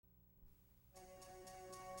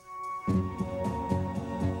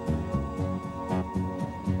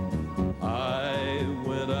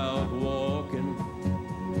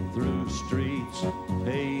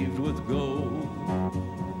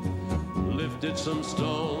Did some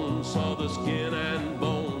stones, saw the skin and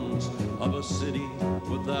bones of a city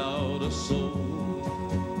without a soul.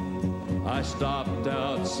 I stopped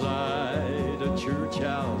outside a church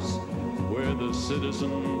house where the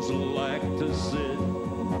citizens like to sit.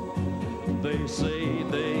 They say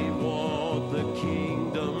they want the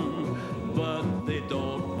kingdom, but they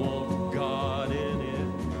don't want God in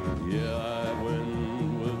it. Yeah, I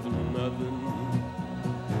went with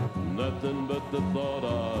nothing but the thought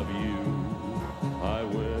of you. I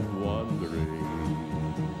went wandering.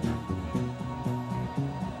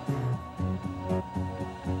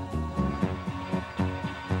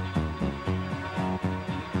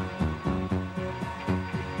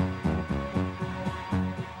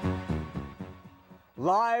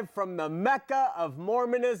 Live from the Mecca of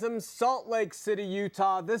Mormonism, Salt Lake City,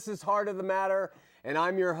 Utah. This is Heart of the Matter, and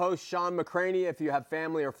I'm your host, Sean McCraney. If you have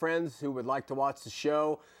family or friends who would like to watch the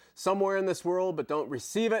show somewhere in this world but don't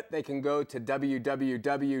receive it, they can go to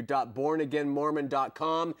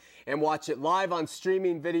www.bornagainmormon.com and watch it live on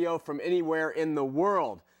streaming video from anywhere in the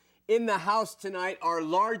world. In the house tonight, our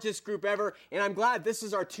largest group ever, and I'm glad this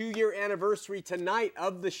is our 2-year anniversary tonight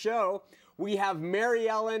of the show. We have Mary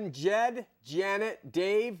Ellen, Jed, Janet,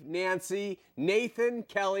 Dave, Nancy, Nathan,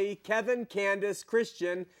 Kelly, Kevin, Candace,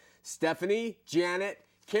 Christian, Stephanie, Janet,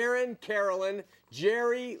 Karen, Carolyn,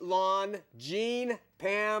 Jerry, Lon, Jean,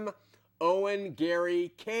 Pam, Owen,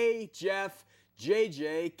 Gary, Kay, Jeff,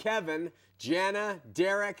 JJ, Kevin, Jana,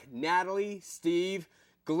 Derek, Natalie, Steve,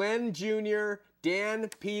 Glenn Jr., Dan,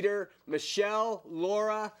 Peter, Michelle,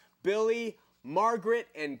 Laura, Billy, Margaret,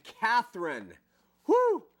 and Catherine.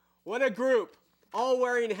 Whew! What a group, all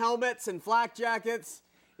wearing helmets and flak jackets.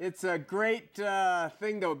 It's a great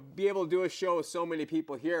thing to be able to do a show with so many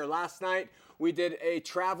people here. Last night, we did a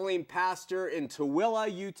traveling pastor in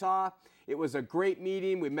Tooele, Utah. It was a great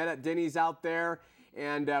meeting. We met at Denny's out there,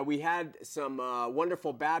 and we had some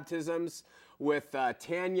wonderful baptisms with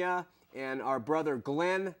Tanya and our brother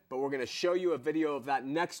Glenn, but we're going to show you a video of that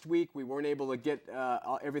next week. We weren't able to get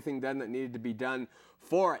everything done that needed to be done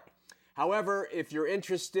for it. However, if you're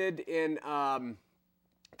interested in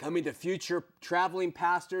coming to future traveling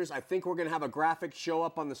pastors, I think we're going to have a graphic show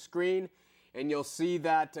up on the screen, and you'll see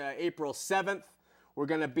that April 7th, we're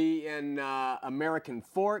going to be in American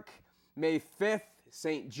Fork, May 5th,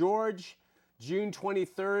 St. George, June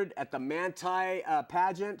 23rd at the Manti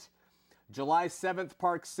Pageant, July 7th,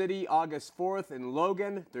 Park City, August 4th in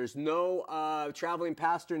Logan. There's no traveling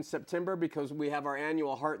pastor in September because we have our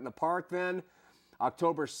annual Heart in the Park then.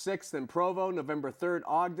 October 6th in Provo, November 3rd,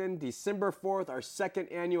 Ogden, December 4th, our second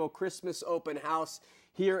annual Christmas open house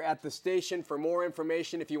here at the station. For more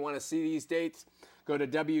information, if you want to see these dates, go to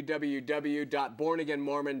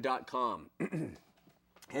www.bornagainmormon.com.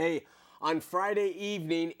 Hey, on Friday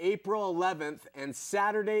evening, April 11th, and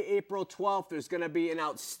Saturday, April 12th, there's going to be an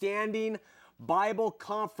outstanding Bible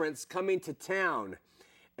conference coming to town.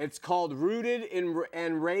 It's called Rooted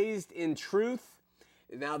and Raised in Truth.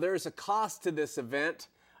 Now, there's a cost to this event,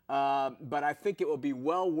 but I think it will be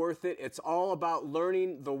well worth it. It's all about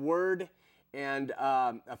learning the Word, and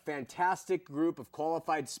a fantastic group of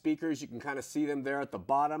qualified speakers. You can kind of see them there at the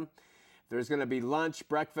bottom. There's going to be lunch,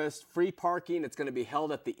 breakfast, free parking. It's going to be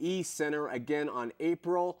held at the E-Center again on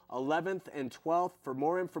April 11th and 12th. For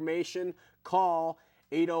more information, call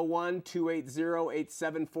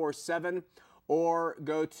 801-280-8747 or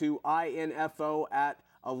go to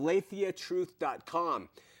info@alethiatruth.com.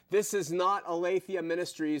 This is not Aletheia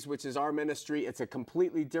Ministries, which is our ministry. It's a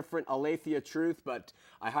completely different Aletheia Truth, but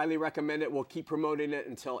I highly recommend it. We'll keep promoting it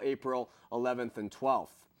until April 11th and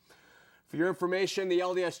 12th. For your information, the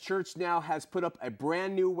LDS Church now has put up a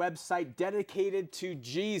brand new website dedicated to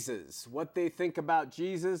Jesus. What they think about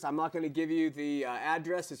Jesus. I'm not going to give you the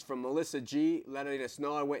address. It's from Melissa G. letting us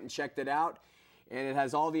know. I went and checked it out. And it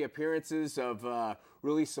has all the appearances of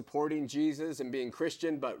really supporting Jesus and being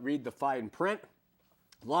Christian, but read the fine print.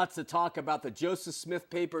 Lots of talk about the Joseph Smith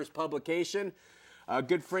Papers publication. A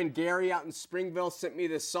good friend Gary out in Springville sent me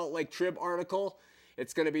this Salt Lake Trib article.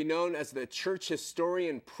 It's going to be known as the Church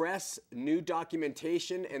Historian Press New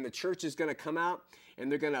Documentation, and the church is going to come out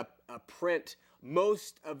and they're going to print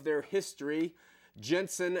most of their history.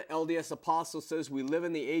 Jensen, LDS Apostle, says we live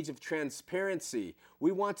in the age of transparency.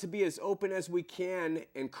 We want to be as open as we can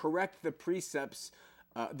and correct the perceptions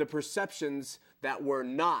that were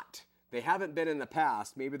not. They haven't been in the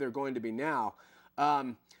past. Maybe they're going to be now.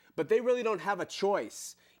 But they really don't have a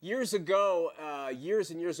choice. Years and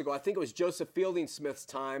years ago, I think it was Joseph Fielding Smith's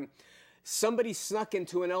time, somebody snuck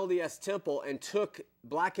into an LDS temple and took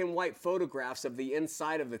black and white photographs of the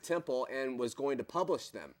inside of the temple and was going to publish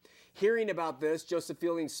them. Hearing about this, Joseph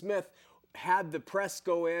Fielding Smith had the press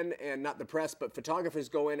go in, and not the press, but photographers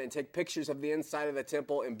go in and take pictures of the inside of the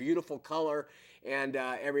temple in beautiful color and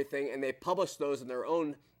everything, and they published those in their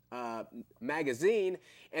own magazine,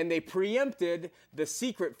 and they preempted the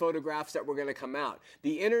secret photographs that were going to come out.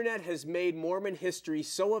 The internet has made Mormon history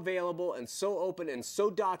so available and so open and so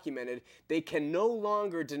documented, they can no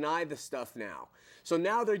longer deny the stuff now. So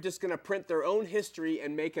now they're just going to print their own history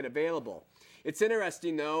and make it available. It's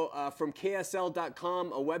interesting, though, from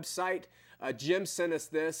KSL.com, a website, Jim sent us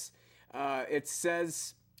this. It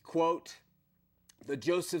says, quote, "The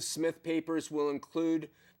Joseph Smith papers will include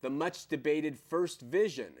the much debated first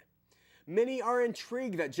vision. Many are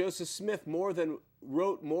intrigued that Joseph Smith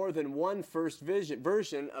wrote more than one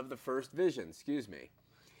version of the first vision.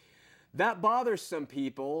 That bothers some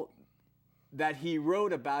people that he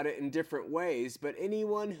wrote about it in different ways, but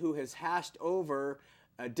anyone who has hashed over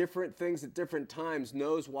different things at different times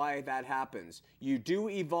knows why that happens. You do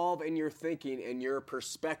evolve in your thinking and your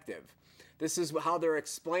perspective." This is how they're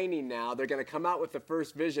explaining now. They're going to come out with the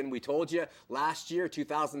first vision. We told you last year,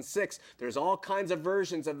 2006, there's all kinds of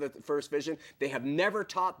versions of the first vision. They have never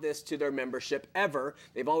taught this to their membership ever.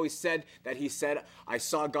 They've always said that he said, "I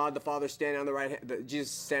saw God the Father standing on the right hand," Jesus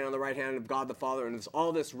standing on the right hand of God the Father, and it's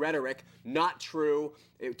all this rhetoric. Not true.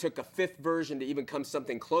 It took a fifth version to even come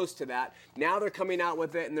something close to that. Now they're coming out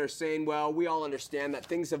with it and they're saying, well, we all understand that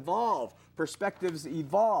things evolve. Perspectives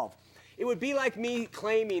evolve. It would be like me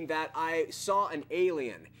claiming that I saw an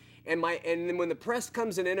alien. And then when the press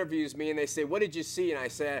comes and interviews me and they say, "What did you see?" And I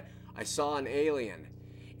say, "I saw an alien."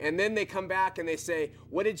 And then they come back and they say,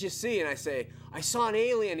 "What did you see?" And I say, "I saw an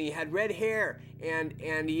alien. He had red hair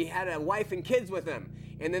and he had a wife and kids with him."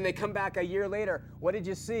 And then they come back a year later, "What did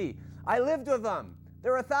you see?" "I lived with them.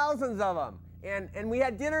 There were thousands of them. And we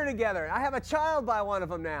had dinner together. I have a child by one of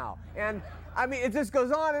them now." And I mean, it just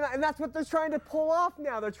goes on, and that's what they're trying to pull off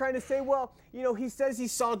now. They're trying to say, well, you know, he says he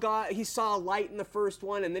saw God, he saw a light in the first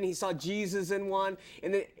one, and then he saw Jesus in one,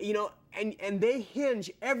 and then, you know, and they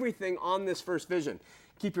hinge everything on this first vision.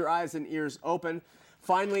 Keep your eyes and ears open.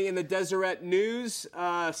 Finally, in the Deseret News,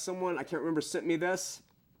 someone, I can't remember, sent me this.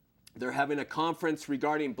 They're having a conference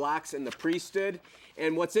regarding blacks in the priesthood.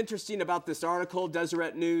 And what's interesting about this article,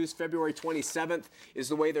 Deseret News, February 27th, is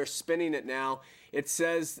the way they're spinning it now. It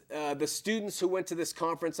says the students who went to this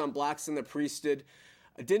conference on blacks in the priesthood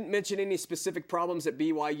didn't mention any specific problems at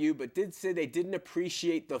BYU, but did say they didn't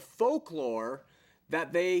appreciate the folklore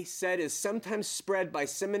that they said is sometimes spread by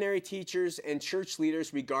seminary teachers and church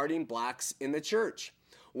leaders regarding blacks in the church.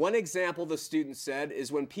 One example, the student said, is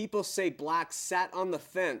when people say blacks sat on the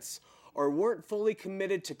fence or weren't fully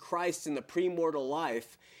committed to Christ in the premortal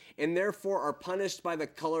life and therefore are punished by the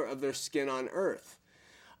color of their skin on earth.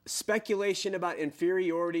 Speculation about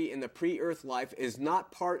inferiority in the pre-earth life is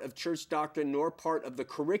not part of church doctrine nor part of the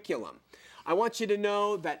curriculum. I want you to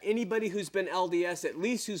know that anybody who's been LDS, at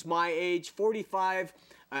least who's my age, 45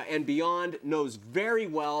 and beyond, knows very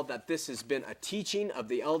well that this has been a teaching of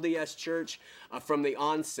the LDS Church from the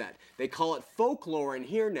onset. They call it folklore in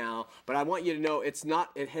here now, but I want you to know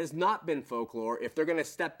it has not been folklore. If they're going to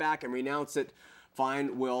step back and renounce it,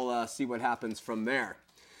 fine, we'll see what happens from there.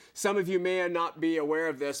 Some of you may not be aware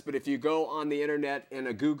of this, but if you go on the internet in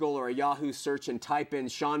a Google or a Yahoo search and type in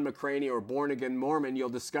Sean McCraney or Born Again Mormon, you'll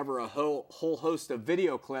discover a whole host of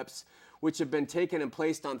video clips which have been taken and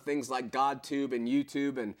placed on things like GodTube and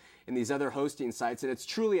YouTube and these other hosting sites, and it's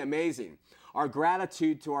truly amazing. Our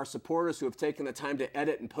gratitude to our supporters who have taken the time to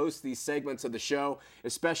edit and post these segments of the show,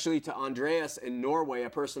 especially to Andreas in Norway, a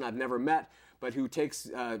person I've never met, but who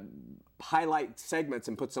takes highlight segments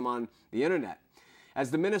and puts them on the internet.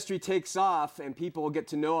 As the ministry takes off and people get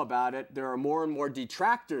to know about it, there are more and more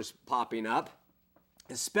detractors popping up,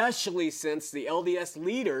 especially since the LDS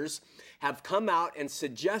leaders have come out and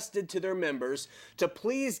suggested to their members to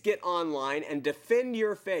please get online and defend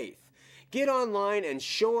your faith. Get online and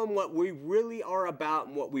show them what we really are about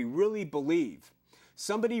and what we really believe.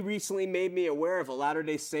 Somebody recently made me aware of a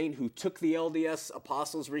Latter-day Saint who took the LDS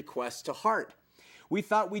Apostles' request to heart. We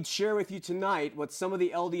thought we'd share with you tonight what some of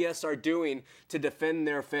the LDS are doing to defend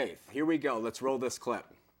their faith. Here we go. Let's roll this clip.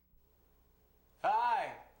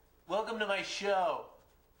 Hi, welcome to my show.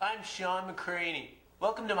 I'm Sean McCraney.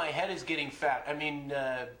 Welcome to My Head is Getting Fat.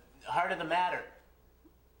 Heart of the Matter.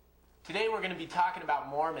 Today we're going to be talking about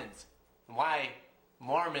Mormons and why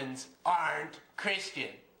Mormons aren't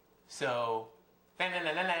Christian. So, that's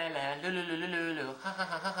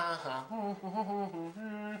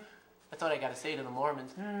what I got to say to the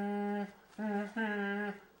Mormons.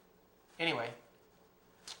 Anyway,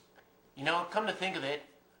 come to think of it,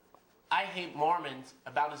 I hate Mormons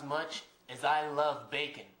about as much as I love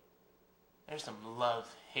bacon. There's some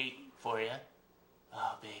love-hate for you.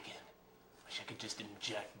 Oh, bacon. Wish I could just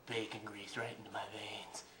inject bacon grease right into my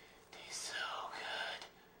veins. Tastes so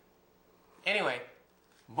good. Anyway,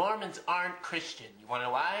 Mormons aren't Christian. You wanna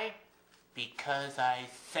know why? Because I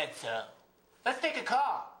said so. Let's take a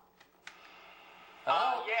call.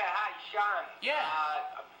 Hello? Yeah, hi, Sean. Yeah.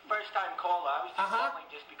 First time caller. I was just calling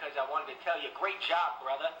just because I wanted to tell you, great job,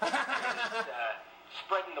 brother. Just,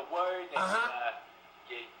 spreading the word, and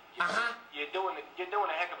you're doing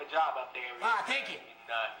a heck of a job up there. Thank you.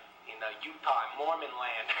 In Utah, Mormon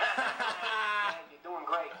land. Yeah, you're doing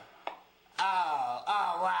great. Oh,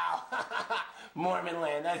 wow. Mormon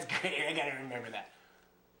land, that's great. I gotta remember that.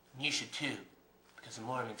 And you should too, because the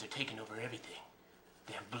Mormons are taking over everything.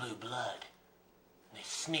 They have blue blood. And they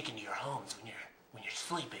sneak into your homes when you're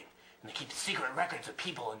sleeping, and they keep secret records of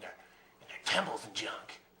people in their temples and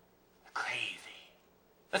junk. They're crazy.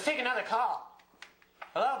 Let's take another call.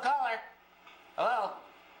 Hello, caller. Hello.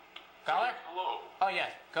 Caller? Hello. Oh,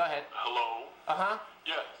 yes. Go ahead. Hello.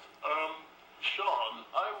 Yes. Sean,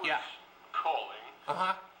 I was calling.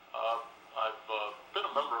 I've been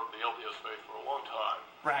a member of the LDS faith for a long time.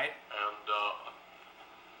 Right. And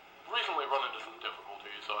recently run into some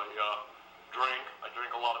difficulties. I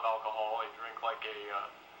drink a lot of alcohol. I drink like a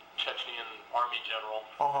Chechnyan army general.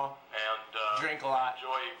 And drink a lot.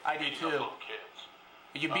 Enjoy I do beating too. up little kids.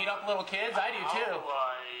 You beat up little kids? I do too. How do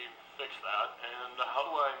I fix that? And how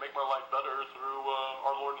do I make my life better through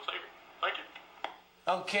our Lord and Savior? Thank you.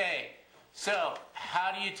 Okay. So,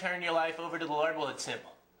 how do you turn your life over to the Lord? Well, it's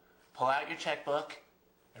simple. Pull out your checkbook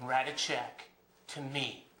and write a check to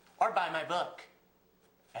me. Or buy my book.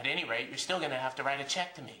 At any rate, you're still going to have to write a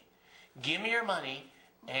check to me. Give me your money,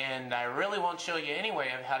 and I really won't show you any way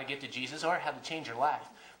of how to get to Jesus or how to change your life.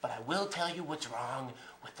 But I will tell you what's wrong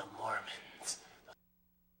with the Mormons.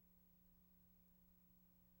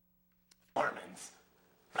 Mormons.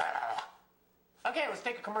 Okay, let's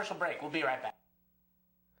take a commercial break. We'll be right back.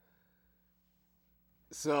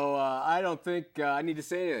 So I don't think I need to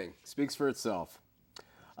say anything. Speaks for itself.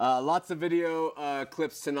 Lots of video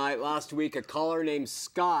clips tonight. Last week, a caller named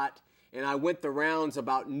Scott and I went the rounds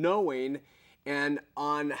about knowing and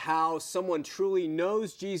on how someone truly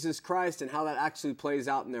knows Jesus Christ and how that actually plays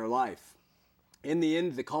out in their life. In the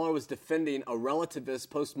end, the caller was defending a relativist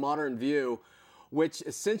postmodern view which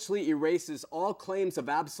essentially erases all claims of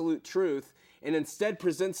absolute truth and instead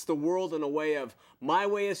presents the world in a way of my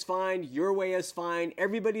way is fine, your way is fine,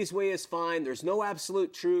 everybody's way is fine, there's no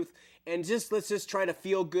absolute truth, and let's just try to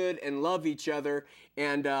feel good and love each other.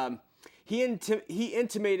 And he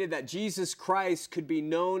intimated that Jesus Christ could be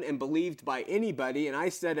known and believed by anybody, and I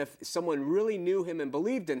said if someone really knew him and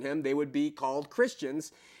believed in him, they would be called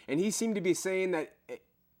Christians. And he seemed to be saying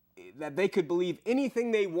that they could believe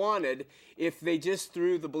anything they wanted if they just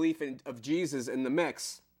threw the belief of Jesus in the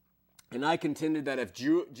mix. And I contended that if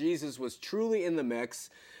Jesus was truly in the mix,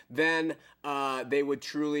 then they would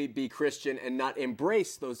truly be Christian and not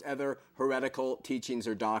embrace those other heretical teachings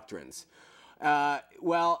or doctrines.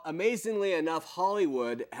 Well, amazingly enough,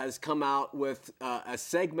 Hollywood has come out with a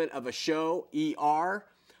segment of a show, ER,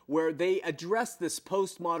 where they address this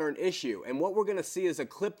postmodern issue. And what we're going to see is a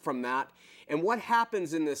clip from that. And what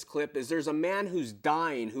happens in this clip is there's a man who's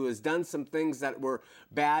dying who has done some things that were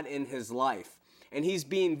bad in his life. And he's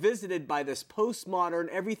being visited by this postmodern,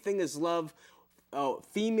 everything is love,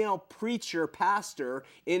 female preacher pastor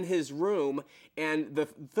in his room. And the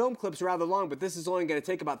film clip's rather long, but this is only going to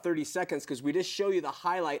take about 30 seconds because we just show you the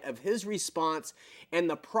highlight of his response and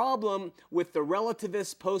the problem with the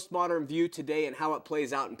relativist postmodern view today and how it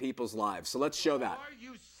plays out in people's lives. So let's show that. What are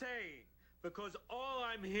you saying? Because all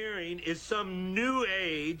I'm hearing is some new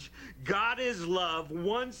age, God is love,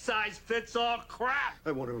 one-size-fits-all crap.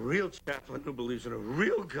 I want a real chaplain who believes in a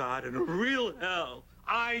real God and a real hell.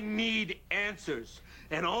 I need answers.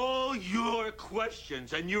 And all your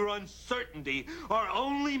questions and your uncertainty are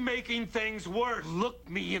only making things worse. Look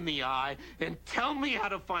me in the eye and tell me how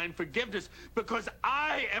to find forgiveness because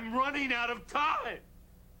I am running out of time.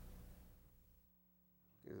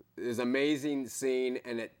 Is an amazing scene,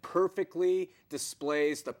 and it perfectly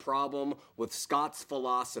displays the problem with Scott's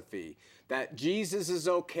philosophy that Jesus is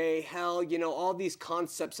okay, hell, all these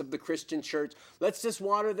concepts of the Christian church, let's just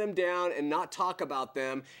water them down and not talk about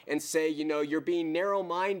them and say, you're being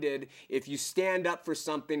narrow-minded if you stand up for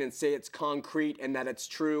something and say it's concrete and that it's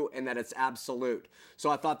true and that it's absolute.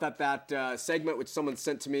 So I thought that segment which someone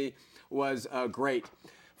sent to me was great.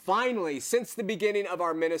 Finally, since the beginning of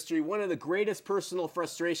our ministry, one of the greatest personal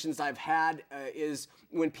frustrations I've had is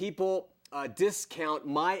when people discount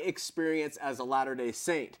my experience as a Latter-day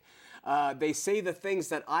Saint. They say the things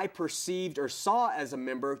that I perceived or saw as a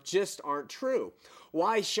member just aren't true.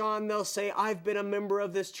 Why, Sean, they'll say, I've been a member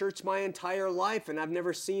of this church my entire life and I've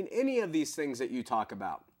never seen any of these things that you talk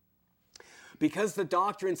about. Because the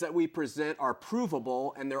doctrines that we present are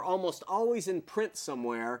provable and they're almost always in print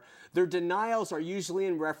somewhere, their denials are usually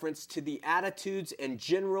in reference to the attitudes and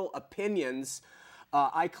general opinions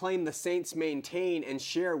I claim the saints maintain and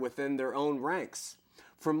share within their own ranks.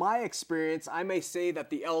 From my experience, I may say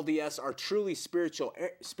that the LDS are truly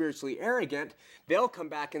spiritually arrogant. They'll come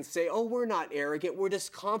back and say, oh, we're not arrogant. We're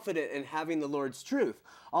just confident in having the Lord's truth.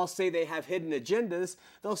 I'll say they have hidden agendas.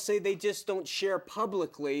 They'll say they just don't share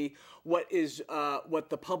publicly what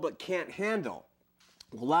the public can't handle.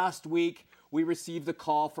 Well, last week, we received a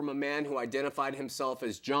call from a man who identified himself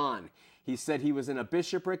as John. He said he was in a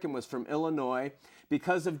bishopric and was from Illinois.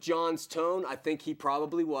 Because of John's tone, I think he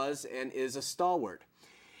probably was and is a stalwart.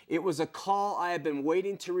 It was a call I have been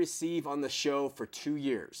waiting to receive on the show for 2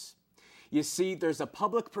 years. You see, there's a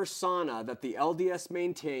public persona that the LDS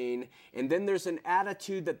maintain, and then there's an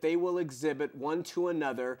attitude that they will exhibit one to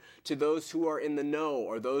another to those who are in the know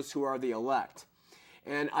or those who are the elect.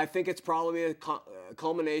 And I think it's probably a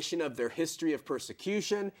culmination of their history of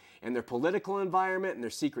persecution and their political environment and their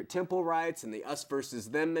secret temple rites and the us versus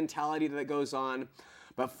them mentality that goes on.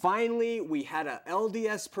 But finally, we had an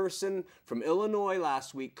LDS person from Illinois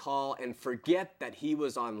last week call and forget that he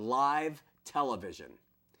was on live television.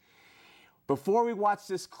 Before we watch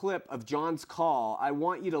this clip of John's call, I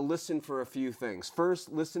want you to listen for a few things.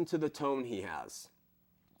 First, listen to the tone he has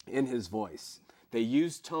in his voice. They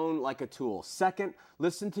use tone like a tool. Second,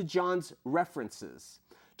 listen to John's references.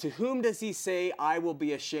 To whom does he say, I will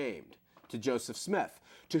be ashamed? To Joseph Smith.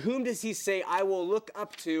 To whom does he say, I will look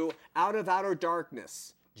up to out of outer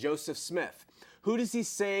darkness? Joseph Smith. Who does he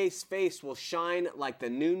say his face will shine like the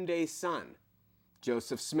noonday sun?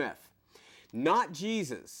 Joseph Smith. Not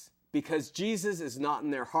Jesus, because Jesus is not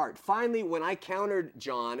in their heart. Finally, when I countered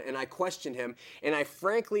John and I questioned him, and I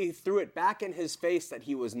frankly threw it back in his face that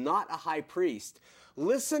he was not a high priest,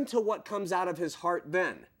 listen to what comes out of his heart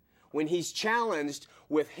then, when he's challenged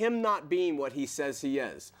with him not being what he says he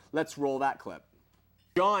is. Let's roll that clip.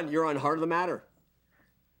 John, you're on Heart of the Matter.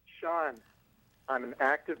 Sean, I'm an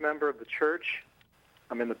active member of the church.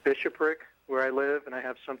 I'm in the bishopric where I live, and I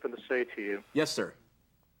have something to say to you. Yes, sir.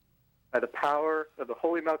 By the power of the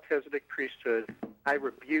Holy Melchizedek priesthood, I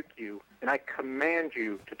rebuke you, and I command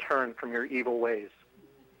you to turn from your evil ways.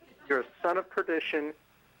 You're a son of perdition,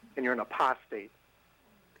 and you're an apostate.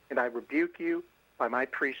 And I rebuke you by my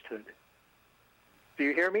priesthood. Do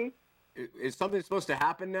you hear me? Is something supposed to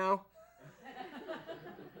happen now?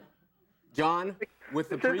 John, with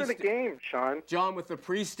the This isn't a game, Sean. John, with the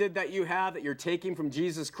priesthood that you have, that you're taking from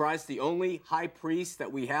Jesus Christ, the only high priest that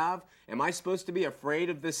we have, am I supposed to be afraid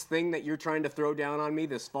of this thing that you're trying to throw down on me,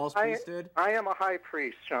 this false priesthood? I am a high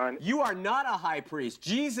priest, Sean. You are not a high priest.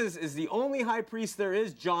 Jesus is the only high priest there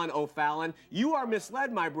is, John O'Fallon. You are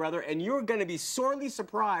misled, my brother, and you're going to be sorely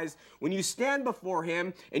surprised when you stand before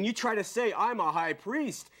him and you try to say, I'm a high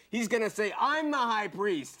priest. He's going to say, I'm the high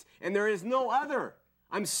priest, and there is no other.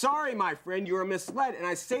 I'm sorry, my friend, you are misled, and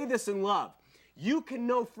I say this in love. You can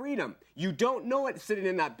know freedom. You don't know it sitting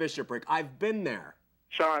in that bishopric. I've been there.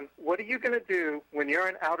 Sean, what are you going to do when you're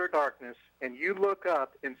in outer darkness and you look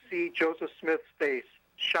up and see Joseph Smith's face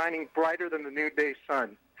shining brighter than the noonday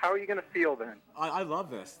sun? How are you going to feel then? I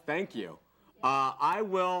love this. Thank you. I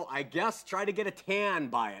will, I guess, try to get a tan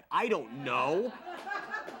by it. I don't know.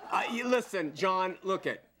 Listen, John, look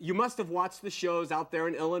it. You must have watched the shows out there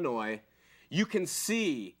in Illinois. You can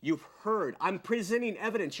see, you've heard. I'm presenting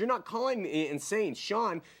evidence. You're not calling me insane.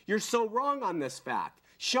 Sean, you're so wrong on this fact.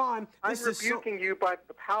 Sean, this is I'm rebuking you by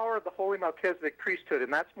the power of the Holy Melchizedek priesthood,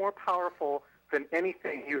 and that's more powerful than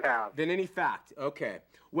anything you have. Than any fact. Okay.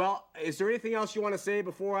 Well, is there anything else you want to say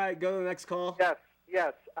before I go to the next call?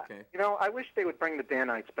 Yes. Okay. I wish they would bring the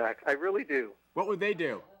Danites back. I really do. What would they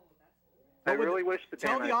do? I really wish the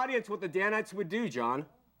Tell Danites... the audience what the Danites would do, John.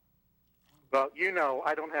 Well,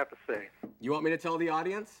 I don't have to say. You want me to tell the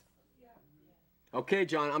audience? Yeah. Okay,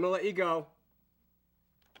 John, I'm going to let you go.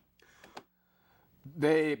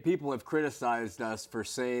 People have criticized us for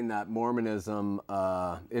saying that Mormonism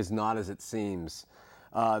is not as it seems.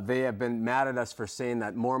 They have been mad at us for saying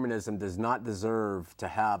that Mormonism does not deserve to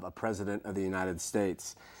have a president of the United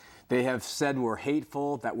States. They have said we're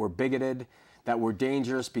hateful, that we're bigoted, that we're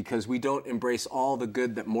dangerous because we don't embrace all the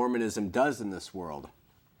good that Mormonism does in this world.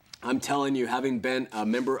 I'm telling you, having been a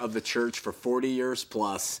member of the church for 40 years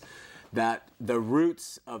plus, that the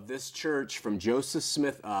roots of this church from Joseph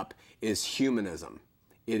Smith up is humanism.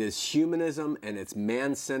 It is humanism, and it's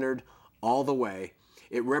man-centered all the way.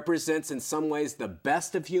 It represents in some ways the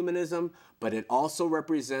best of humanism, but it also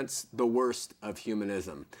represents the worst of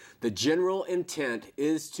humanism. The general intent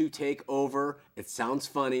is to take over, it sounds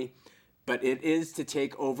funny, but it is to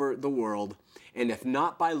take over the world, and if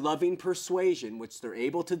not by loving persuasion, which they're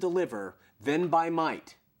able to deliver, then by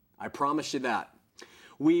might. I promise you that.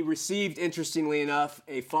 We received, interestingly enough,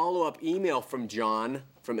 a follow-up email from John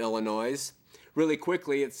from Illinois. Really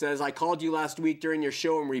quickly, it says, I called you last week during your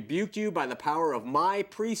show and rebuked you by the power of my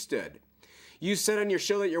priesthood. You said on your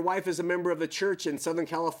show that your wife is a member of the church in Southern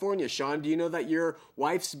California. Sean, do you know that your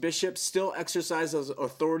wife's bishop still exercises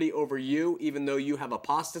authority over you, even though you have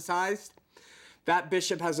apostatized? That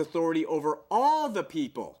bishop has authority over all the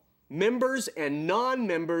people, members and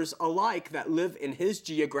non-members alike, that live in his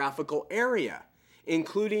geographical area,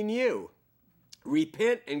 including you.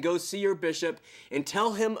 Repent and go see your bishop and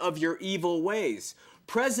tell him of your evil ways.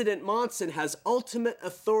 President Monson has ultimate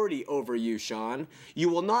authority over you, Sean. You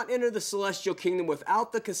will not enter the celestial kingdom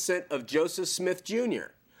without the consent of Joseph Smith Jr.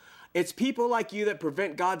 It's people like you that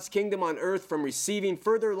prevent God's kingdom on earth from receiving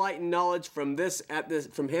further light and knowledge from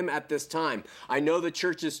him at this time. I know the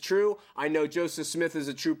church is true. I know Joseph Smith is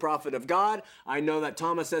a true prophet of God. I know that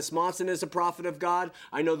Thomas S. Monson is a prophet of God.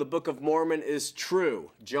 I know the Book of Mormon is true.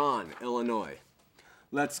 John, Illinois.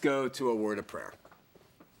 Let's go to a word of prayer.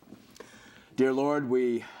 Dear Lord,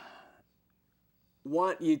 we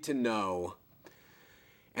want you to know,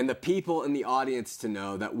 and the people in the audience to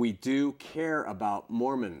know, that we do care about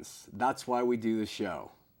Mormons. That's why we do the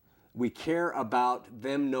show. We care about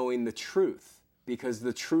them knowing the truth, because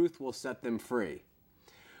the truth will set them free.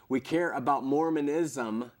 We care about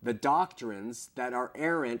Mormonism, the doctrines that are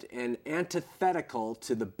errant and antithetical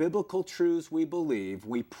to the biblical truths we believe.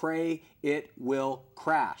 We pray it will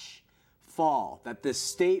crash, fall, that this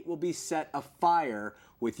state will be set afire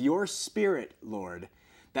with your Spirit, Lord,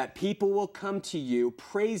 that people will come to you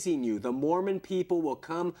praising you. The Mormon people will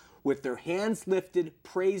come with their hands lifted,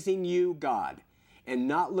 praising you, God, and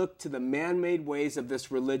not look to the man-made ways of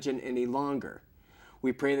this religion any longer.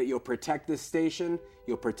 We pray that you'll protect this station,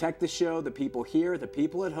 you'll protect the show, the people here, the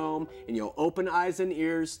people at home, and you'll open eyes and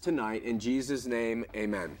ears tonight. In Jesus' name,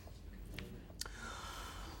 amen.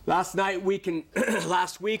 Last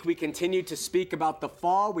week we continued to speak about the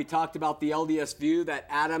fall. We talked about the LDS view that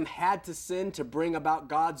Adam had to sin to bring about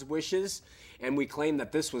God's wishes, and we claimed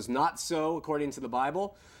that this was not so according to the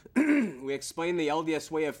Bible. We explained the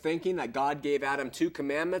LDS way of thinking, that God gave Adam 2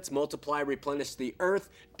 commandments: multiply, replenish the earth,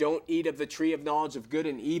 don't eat of the tree of knowledge of good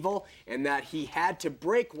and evil, and that he had to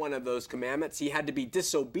break one of those commandments. He had to be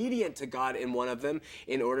disobedient to God in one of them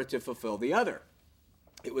in order to fulfill the other.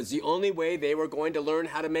 It was the only way they were going to learn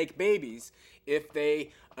how to make babies, if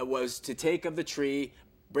they was to take of the tree,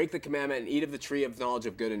 break the commandment, and eat of the tree of knowledge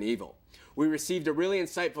of good and evil. We received a really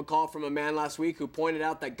insightful call from a man last week who pointed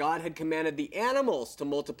out that God had commanded the animals to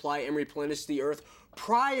multiply and replenish the earth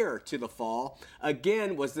prior to the fall.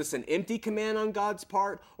 Again, was this an empty command on God's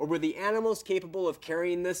part, or were the animals capable of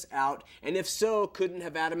carrying this out? And if so, couldn't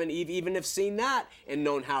have Adam and Eve even have seen that and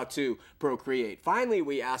known how to procreate? Finally,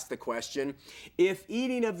 we asked the question, if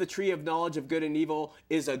eating of the tree of knowledge of good and evil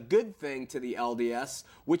is a good thing to the LDS,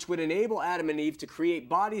 which would enable Adam and Eve to create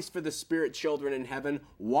bodies for the spirit children in heaven,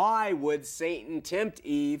 why would Satan tempt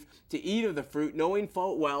Eve to eat of the fruit, knowing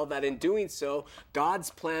full well that in doing so, God's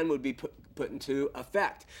plan would be put into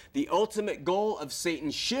effect? The ultimate goal of Satan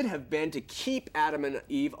should have been to keep Adam and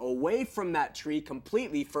Eve away from that tree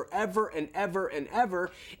completely forever and ever and ever.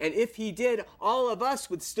 And if he did, all of us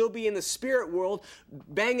would still be in the spirit world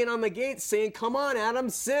banging on the gates saying, come on, Adam,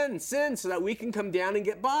 sin, sin, so that we can come down and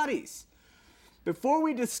get bodies. Before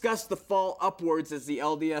we discuss the fall upwards, as the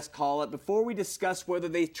LDS call it, before we discuss whether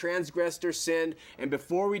they transgressed or sinned, and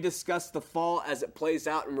before we discuss the fall as it plays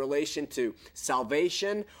out in relation to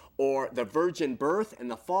salvation or the virgin birth, and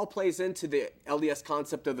the fall plays into the LDS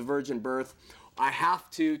concept of the virgin birth, I have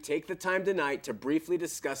to take the time tonight to briefly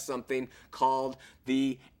discuss something called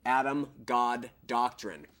the Adam-God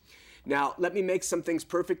doctrine. Now, let me make some things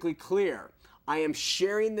perfectly clear. I am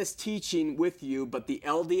sharing this teaching with you, but the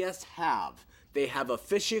LDS have. They have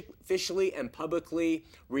officially and publicly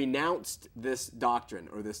renounced this doctrine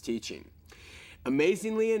or this teaching.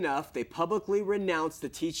 Amazingly enough, they publicly renounced the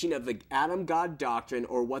teaching of the Adam-God doctrine,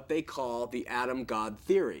 or what they call the Adam-God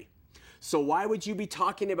theory. So why would you be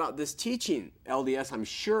talking about this teaching? LDS, I'm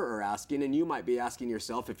sure, are asking, and you might be asking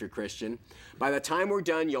yourself if you're Christian. By the time we're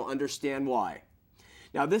done, you'll understand why.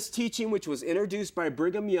 Now, this teaching, which was introduced by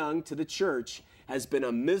Brigham Young to the church, has been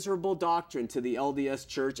a miserable doctrine to the LDS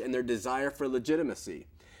church and their desire for legitimacy.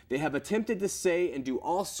 They have attempted to say and do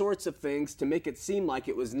all sorts of things to make it seem like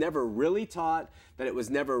it was never really taught, that it was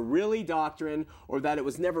never really doctrine, or that it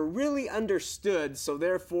was never really understood, so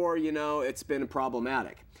therefore, it's been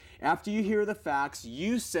problematic. After you hear the facts,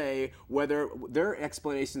 you say whether their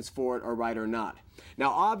explanations for it are right or not. Now,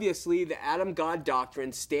 obviously, the Adam-God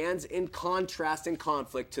doctrine stands in contrast and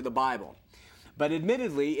conflict to the Bible. But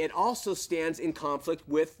admittedly, it also stands in conflict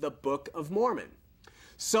with the Book of Mormon.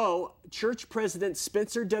 So, Church President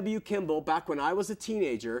Spencer W. Kimball, back when I was a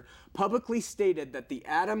teenager, publicly stated that the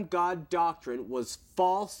Adam-God doctrine was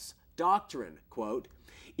false doctrine, quote,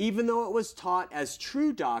 even though it was taught as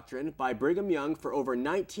true doctrine by Brigham Young for over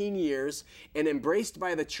 19 years and embraced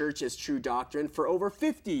by the church as true doctrine for over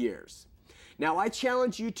 50 years. Now, I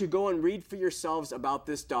challenge you to go and read for yourselves about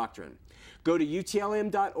this doctrine. Go to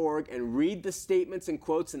utlm.org and read the statements and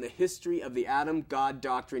quotes in the history of the Adam-God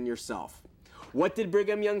doctrine yourself. What did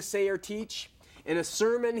Brigham Young say or teach? In a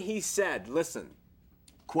sermon, he said, listen,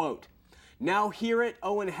 quote, "Now hear it,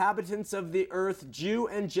 O inhabitants of the earth, Jew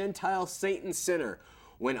and Gentile, saint and sinner.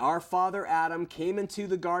 When our father Adam came into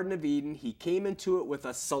the Garden of Eden, he came into it with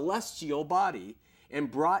a celestial body and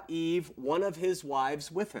brought Eve, one of his wives,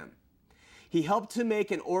 with him. He helped to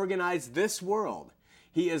make and organize this world.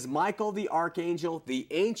 He is Michael the archangel, the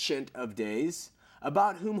Ancient of Days,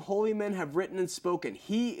 about whom holy men have written and spoken.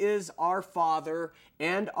 He is our Father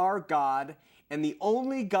and our God, and the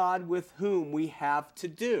only God with whom we have to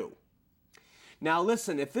do." Now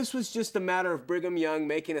listen, if this was just a matter of Brigham Young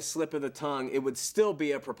making a slip of the tongue, it would still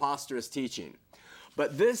be a preposterous teaching.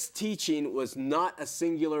 But this teaching was not a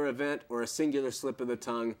singular event or a singular slip of the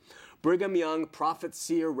tongue. Brigham Young, prophet,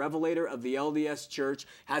 seer, revelator of the LDS Church,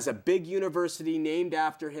 has a big university named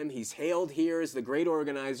after him. He's hailed here as the great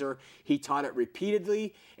organizer. He taught it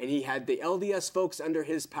repeatedly, and he had the LDS folks under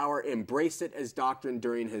his power embrace it as doctrine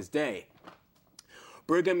during his day.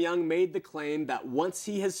 Brigham Young made the claim that once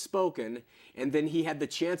he has spoken, and then he had the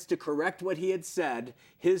chance to correct what he had said,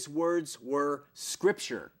 his words were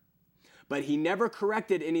scripture. But he never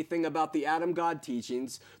corrected anything about the Adam-God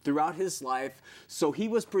teachings throughout his life, so he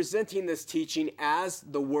was presenting this teaching as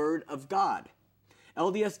the Word of God.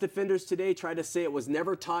 LDS defenders today try to say it was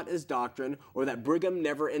never taught as doctrine or that Brigham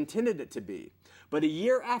never intended it to be. But a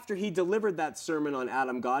year after he delivered that sermon on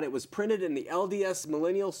Adam-God, it was printed in the LDS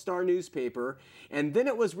Millennial Star newspaper, and then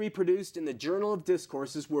it was reproduced in the Journal of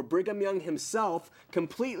Discourses, where Brigham Young himself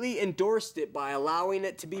completely endorsed it by allowing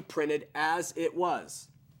it to be printed as it was.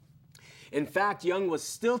 In fact, Young was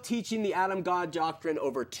still teaching the Adam-God doctrine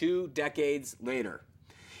over 2 decades later.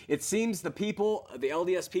 It seems the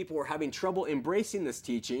LDS people were having trouble embracing this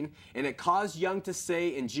teaching, and it caused Young to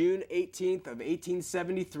say in June 18th of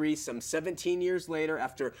 1873, some 17 years later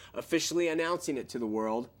after officially announcing it to the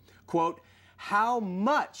world, quote, "How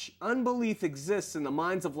much unbelief exists in the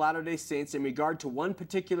minds of Latter-day Saints in regard to one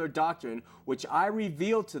particular doctrine which I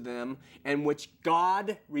revealed to them and which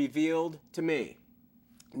God revealed to me,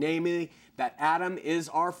 namely that Adam is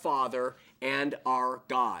our Father and our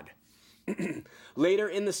God." Later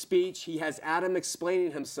in the speech, he has Adam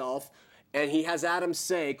explaining himself, and he has Adam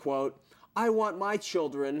say, quote, "I want my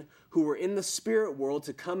children who were in the spirit world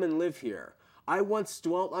to come and live here. I once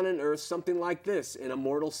dwelt on an earth something like this in a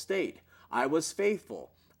mortal state. I was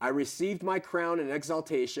faithful. I received my crown and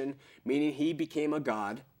exaltation," meaning he became a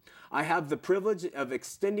god. "I have the privilege of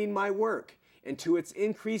extending my work, and to its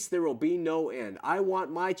increase there will be no end. I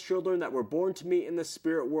want my children that were born to me in the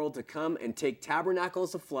spirit world to come and take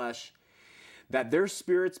tabernacles of flesh, that their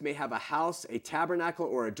spirits may have a house, a tabernacle,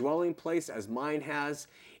 or a dwelling place as mine has.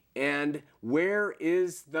 And where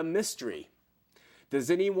is the mystery? Did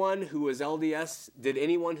anyone who is LDS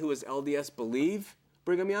believe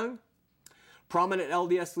Brigham Young? Prominent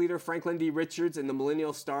LDS leader Franklin D. Richards in the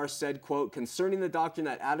Millennial Star said, quote, "Concerning the doctrine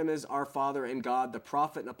that Adam is our Father and God, the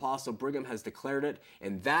prophet and apostle Brigham has declared it,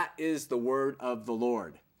 and that is the word of the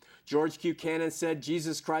Lord." George Q. Cannon said,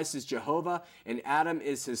 "Jesus Christ is Jehovah, and Adam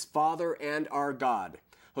is his Father and our God."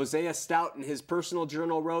 Hosea Stout in his personal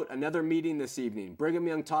journal wrote, "Another meeting this evening. Brigham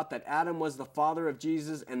Young taught that Adam was the father of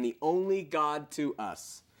Jesus and the only God to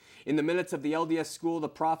us." In the minutes of the LDS School of the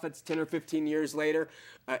Prophets 10 or 15 years later,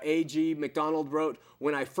 A.G. MacDonald wrote,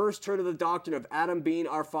 "When I first heard of the doctrine of Adam being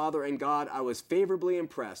our Father and God, I was favorably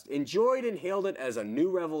impressed, enjoyed and hailed it as a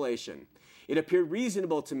new revelation. It appeared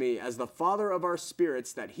reasonable to me as the Father of our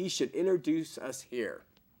spirits that he should introduce us here."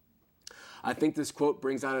 I think this quote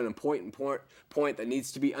brings out an important point that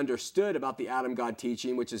needs to be understood about the Adam-God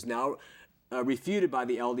teaching, which is now refuted by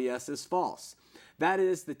the LDS as false. That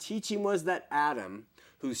is, the teaching was that Adam,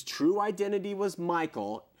 whose true identity was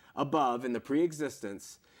Michael above in the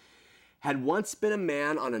pre-existence, had once been a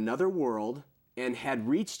man on another world and had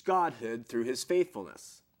reached godhood through his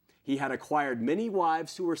faithfulness. He had acquired many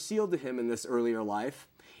wives who were sealed to him in this earlier life,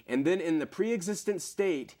 and then in the pre-existent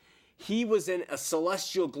state, he was in a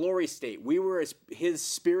celestial glory state. We were his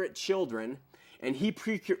spirit children, and he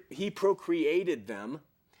procreated them.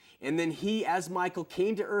 And then he, as Michael,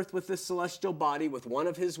 came to earth with this celestial body with one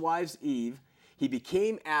of his wives, Eve. He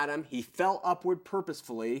became Adam. He fell upward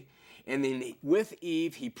purposefully. And then with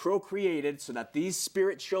Eve, he procreated so that these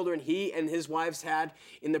spirit children he and his wives had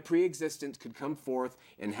in the pre-existence could come forth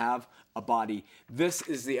and have a body. This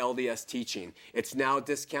is the LDS teaching. It's now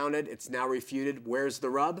discounted. It's now refuted. Where's the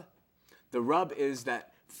rub? The rub is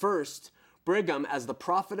that first, Brigham, as the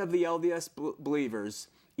prophet of the LDS believers,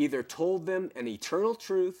 either told them an eternal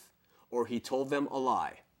truth or he told them a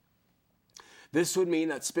lie. This would mean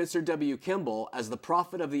that Spencer W. Kimball, as the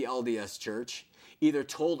prophet of the LDS Church, either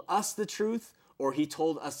told us the truth or he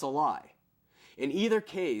told us a lie. In either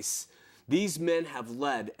case, these men have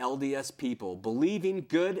led LDS people, believing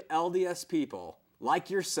good LDS people like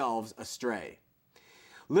yourselves, astray.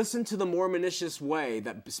 Listen to the Mormonicious way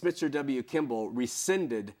that Spencer W. Kimball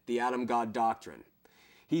rescinded the Adam God doctrine.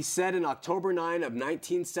 He said in October 9 of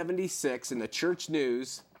 1976 in the Church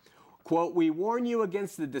News, quote, "We warn you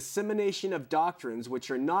against the dissemination of doctrines which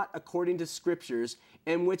are not according to scriptures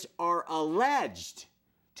and which are alleged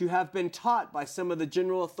to have been taught by some of the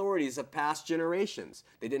general authorities of past generations."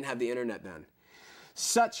 They didn't have the internet then.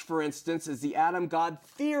 Such, for instance, is the Adam God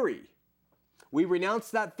theory. We renounce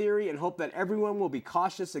that theory and hope that everyone will be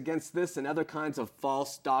cautious against this and other kinds of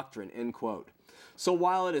false doctrine, end quote. So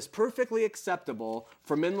while it is perfectly acceptable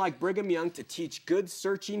for men like Brigham Young to teach good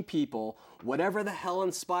searching people whatever the hell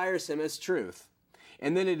inspires him as truth,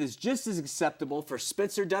 and then it is just as acceptable for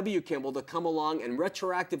Spencer W. Kimball to come along and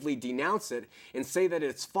retroactively denounce it and say that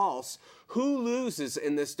it's false, who loses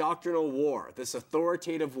in this doctrinal war, this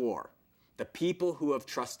authoritative war? The people who have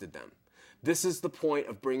trusted them. This is the point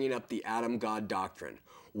of bringing up the Adam God doctrine.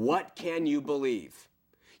 What can you believe?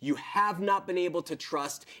 You have not been able to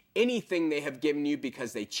trust anything they have given you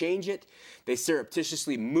because they change it, they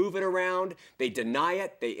surreptitiously move it around, they deny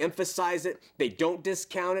it, they emphasize it, they don't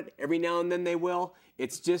discount it. Every now and then they will.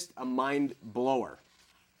 It's just a mind blower.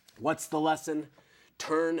 What's the lesson?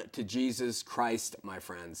 Turn to Jesus Christ, my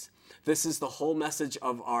friends. This is the whole message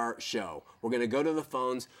of our show. We're going to go to the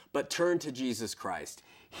phones, but turn to Jesus Christ.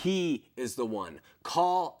 He is the one.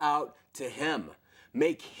 Call out to him.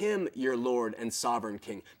 Make him your Lord and sovereign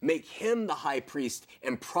King. Make him the high priest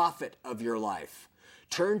and prophet of your life.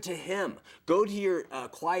 Turn to him. Go to your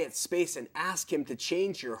quiet space and ask him to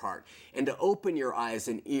change your heart and to open your eyes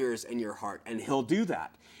and ears and your heart, and he'll do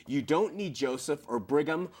that. You don't need Joseph or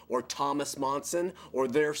Brigham or Thomas Monson or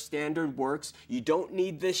their standard works. You don't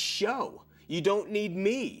need this show. You don't need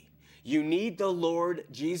me. You need the Lord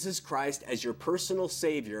Jesus Christ as your personal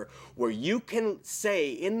Savior, where you can say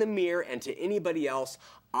in the mirror and to anybody else,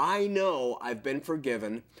 I know I've been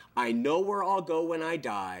forgiven, I know where I'll go when I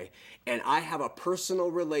die, and I have a personal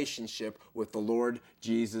relationship with the Lord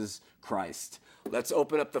Jesus Christ. Let's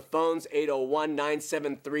open up the phones,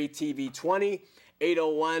 801-973-TV20,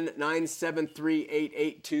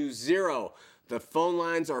 801-973-8820. The phone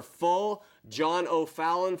lines are full. John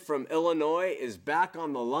O'Fallon from Illinois is back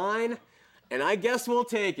on the line, and I guess we'll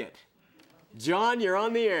take it. John, you're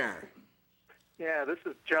on the air. Yeah, this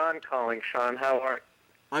is John calling, Sean. How are you?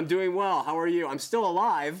 I'm doing well. How are you? I'm still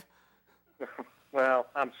alive. Well,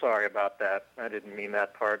 I'm sorry about that. I didn't mean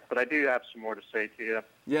that part, but I do have some more to say to you.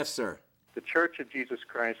 Yes, sir. The Church of Jesus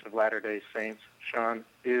Christ of Latter-day Saints, Sean,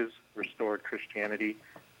 is restored Christianity.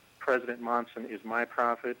 President Monson is my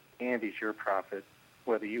prophet, and he's your prophet,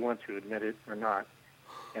 whether you want to admit it or not.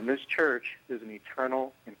 And this church is an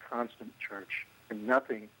eternal and constant church, and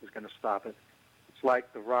nothing is going to stop it. It's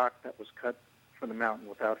like the rock that was cut from the mountain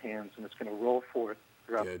without hands, and it's going to roll forth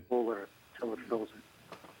throughout the whole earth until it fills it.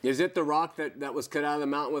 Is it the rock that was cut out of the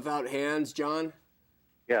mountain without hands, John?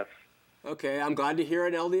 Yes. Okay, I'm glad to hear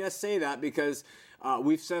an LDS say that, because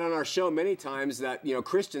we've said on our show many times that,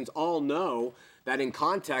 Christians all know that in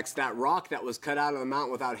context, that rock that was cut out of the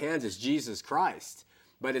mountain without hands is Jesus Christ.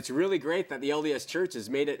 But it's really great that the LDS Church has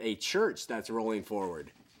made it a church that's rolling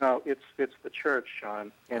forward. No, it's the church,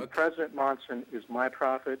 Sean. And okay. President Monson is my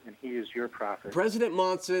prophet, and he is your prophet. President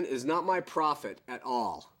Monson is not my prophet at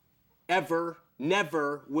all. Ever,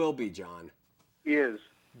 never will be, John. He is.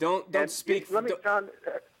 Don't speak.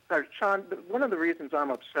 Sean, one of the reasons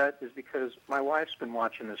I'm upset is because my wife's been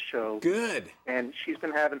watching this show. Good. And she's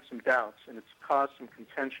been having some doubts, and it's caused some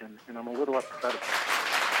contention, and I'm a little upset about it.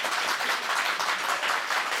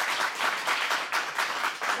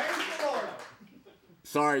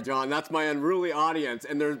 Sorry, John, that's my unruly audience,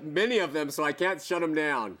 and there's many of them, so I can't shut them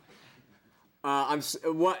down.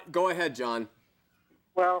 Go ahead, John.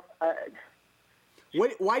 Well,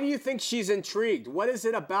 Why do you think she's intrigued? What is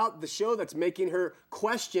it about the show that's making her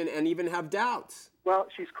question and even have doubts? well,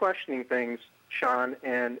 she's questioning things, Sean,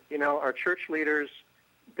 and, you know, our church leaders,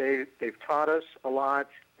 they've taught us a lot,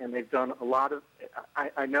 and they've done a lot of,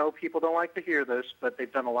 I know people don't like to hear this, but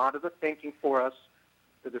they've done a lot of the thinking for us.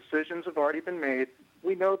 The decisions have already been made.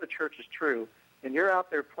 We know the church is true, and you're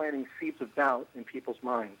out there planting seeds of doubt in people's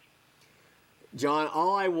minds. John,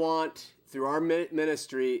 all I want through our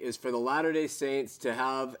ministry is for the Latter-day Saints to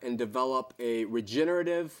have and develop a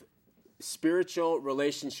regenerative, spiritual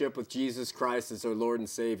relationship with Jesus Christ as our Lord and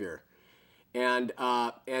Savior. And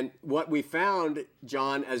what we found,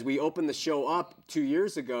 John, as we opened the show up 2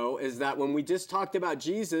 years ago, is that when we just talked about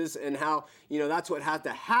Jesus and how, you know, that's what had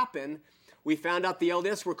to happen, we found out the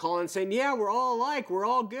LDS were calling and saying, yeah, we're all alike, we're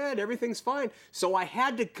all good, everything's fine. So I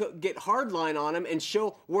had to get hardline on them and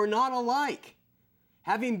show we're not alike.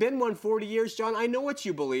 Having been one 40 years, John, I know what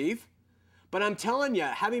you believe. But I'm telling you,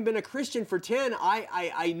 having been a Christian for 10,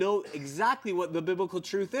 I know exactly what the biblical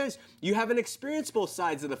truth is. You haven't experienced both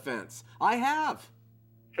sides of the fence. I have.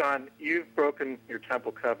 John, you've broken your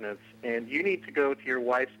temple covenants, and you need to go to your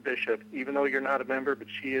wife's bishop, even though you're not a member, but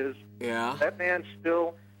she is. Yeah. That man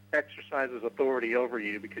still exercises authority over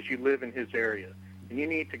you because you live in his area, and you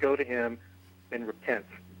need to go to him and repent.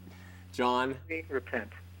 John. Repent.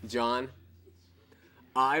 John.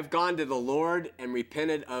 I've gone to the Lord and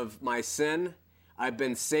repented of my sin. I've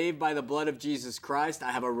been saved by the blood of Jesus Christ.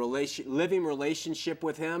 I have a living relationship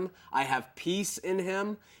with him. I have peace in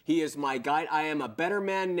him. He is my guide. I am a better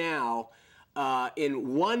man now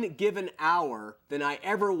in one given hour than I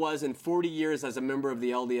ever was in 40 years as a member of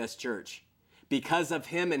the LDS Church because of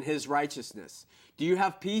him and his righteousness. Do you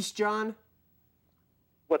have peace, John?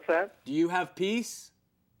 What's that? Do you have peace?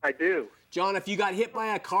 I do. John, if you got hit by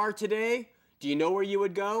a car today, do you know where you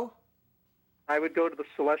would go? I would go to the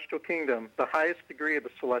celestial kingdom, the highest degree of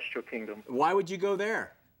the celestial kingdom. Why would you go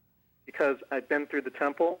there? Because I've been through the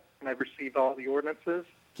temple, and I've received all the ordinances.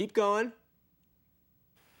 Keep going.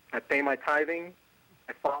 I pay my tithing.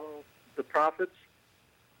 I follow the prophets.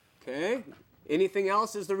 Okay. Anything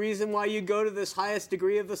else is the reason why you go to this highest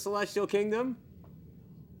degree of the celestial kingdom?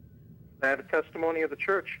 I have a testimony of the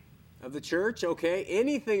church. Of the church, okay.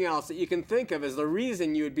 Anything else that you can think of as the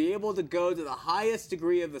reason you would be able to go to the highest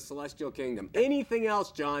degree of the celestial kingdom? Anything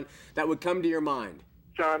else, John, that would come to your mind?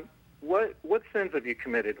 John, what sins have you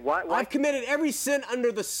committed? Why? I've committed every sin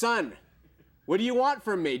under the sun. What do you want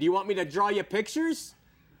from me? Do you want me to draw you pictures?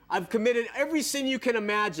 I've committed every sin you can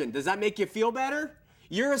imagine. Does that make you feel better?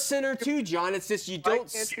 You're a sinner too, John. It's just you don't...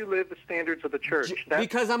 Why can't you live the standards of the church?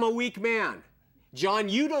 Because I'm a weak man. John,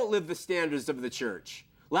 you don't live the standards of the church.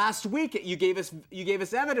 Last week, you gave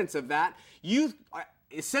us evidence of that. You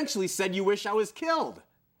essentially said you wish I was killed.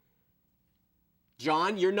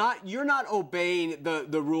 John, you're not obeying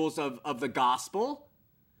the rules of the gospel.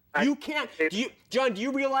 You can't. John, do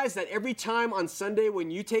you realize that every time on Sunday when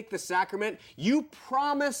you take the sacrament, you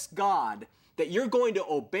promise God that you're going to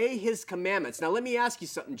obey his commandments? Now, let me ask you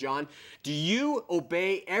something, John. Do you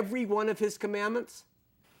obey every one of his commandments?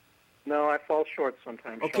 No, I fall short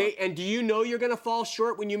sometimes. Okay, Sean. and do you know you're going to fall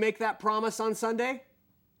short when you make that promise on Sunday?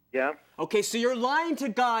 Yeah. Okay, so you're lying to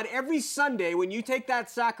God every Sunday when you take that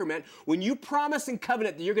sacrament, when you promise and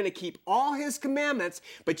covenant that you're going to keep all his commandments,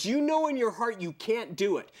 but you know in your heart you can't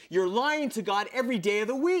do it. You're lying to God every day of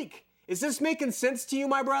the week. Is this making sense to you,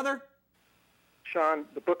 my brother? Sean,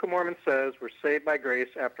 the Book of Mormon says we're saved by grace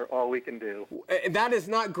after all we can do. That is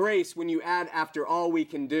not grace when you add after all we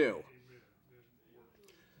can do.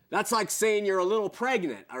 That's like saying you're a little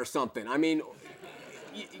pregnant or something. I mean,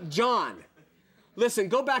 John, listen,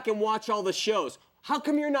 go back and watch all the shows. How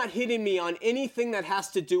come you're not hitting me on anything that has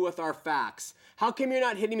to do with our facts? How come you're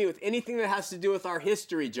not hitting me with anything that has to do with our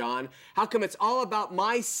history, John? How come it's all about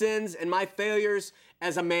my sins and my failures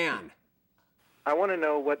as a man? I want to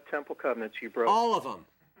know what temple covenants you broke. All of them.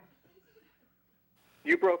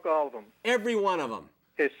 You broke all of them? Every one of them.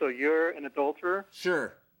 Okay, so you're an adulterer?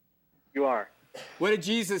 Sure. You are. What did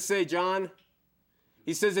Jesus say, John?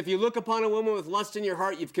 He says, if you look upon a woman with lust in your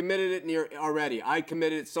heart, you've committed it already. I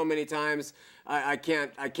committed it so many times, I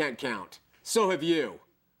can't count. So have you.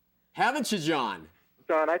 Haven't you, John?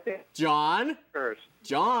 John, I think... John? Cursed.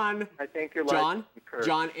 John? I think you're John? Cursed.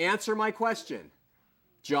 John, answer my question.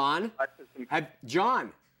 John?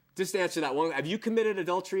 John, just answer that one. Have you committed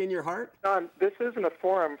adultery in your heart? John, this isn't a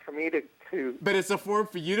forum for me to... But it's a forum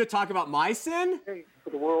for you to talk about my sin? For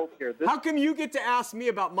the world here. How come you get to ask me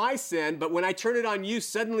about my sin, but when I turn it on you,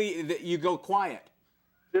 suddenly you go quiet?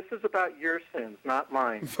 This is about your sins, not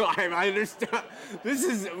mine. I understand. This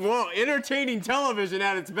is, well, entertaining television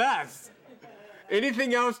at its best.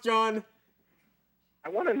 Anything else, John? I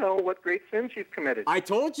want to know what great sins you've committed. I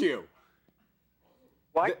told you.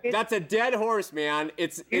 Why can't That's a dead horse, man.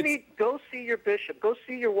 go see your bishop. Go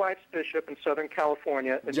see your wife's bishop in Southern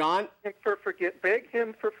California. And John? Beg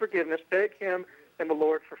him for forgiveness. Beg him and the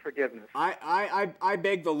Lord for forgiveness. I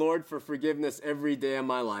beg the Lord for forgiveness every day of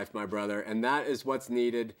my life, my brother, and that is what's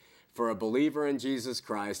needed for a believer in Jesus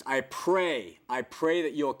Christ. I pray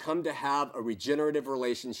that you'll come to have a regenerative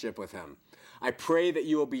relationship with him. I pray that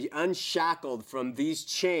you will be unshackled from these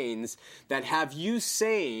chains that have you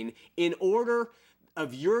saying, in order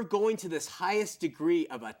of your going to this highest degree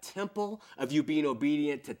of a temple, of you being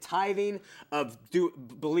obedient to tithing, of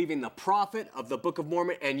believing the prophet of the Book of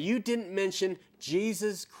Mormon, and you didn't mention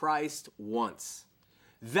Jesus Christ once.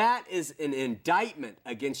 That is an indictment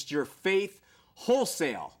against your faith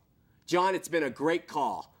wholesale. John, it's been a great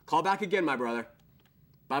call. Call back again, my brother.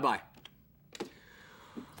 Bye-bye.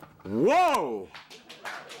 Whoa!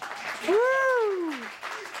 Woo!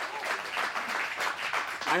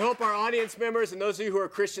 I hope our audience members and those of you who are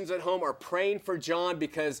Christians at home are praying for John,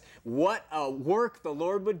 because what a work the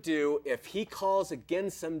Lord would do if he calls again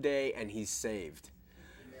someday and he's saved.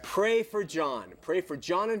 Pray for John. Pray for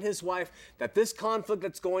John and his wife that this conflict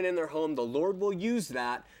that's going in their home, the Lord will use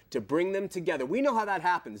that to bring them together. We know how that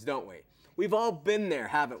happens, don't we? We've all been there,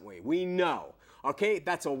 haven't we? We know. Okay,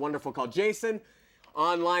 that's a wonderful call. Jason,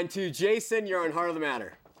 on line 2. Jason, you're on Heart of the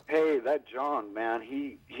Matter. Hey, that John, man,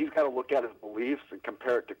 he's got to look at his beliefs and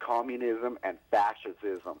compare it to communism and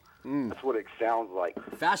fascism. That's what it sounds like.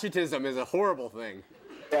 Fascism is a horrible thing.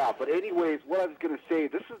 Yeah, but anyways, what I was going to say,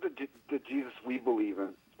 this is the Jesus we believe in,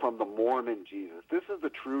 from the Mormon Jesus. This is the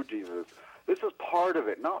true Jesus. This is part of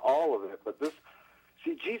it, not all of it, but this.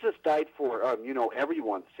 See, Jesus died for,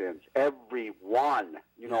 everyone's sins. Everyone,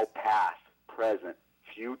 past, present,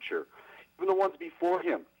 future. Even the ones before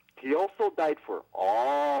him. He also died for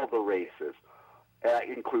all the races. That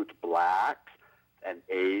includes blacks and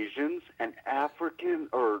Asians and African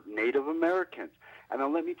or Native Americans. And now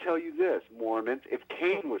let me tell you this, Mormons, if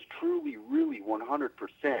Cain was truly, really 100%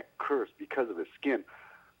 cursed because of his skin,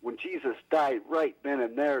 when Jesus died right then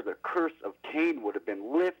and there, the curse of Cain would have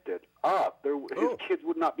been lifted up. His kids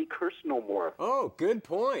would not be cursed no more. Oh, good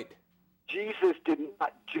point. Jesus did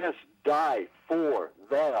not just die for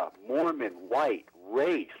the Mormon white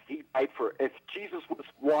race. He died for, if Jesus was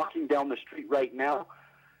walking down the street right now,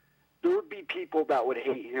 there would be people that would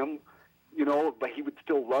hate him, but he would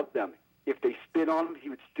still love them. If they spit on him, he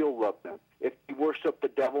would still love them. If he worshiped the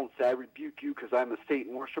devil and said, I rebuke you because I'm a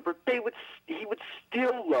Satan worshiper, he would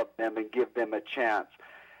still love them and give them a chance.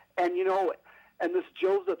 And, and this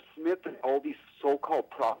Joseph Smith and all these so-called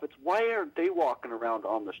prophets, why aren't they walking around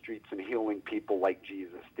on the streets and healing people like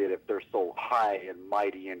Jesus did if they're so high and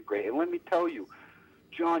mighty and great? And let me tell you,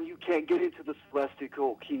 John, you can't get into the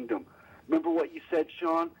celestial kingdom. Remember what you said,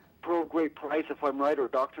 Sean? Pearl of Great Price, if I'm right, or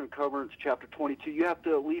Doctrine and Covenants, chapter 22. You have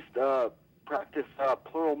to at least practice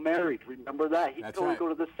plural marriage. Remember that? He can only go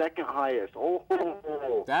to the second highest.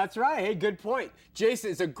 Oh. That's right. Hey, good point.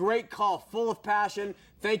 Jason, it's a great call, full of passion.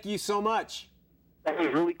 Thank you so much. Hey,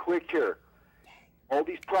 really quick here. All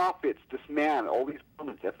these prophets, this man, all these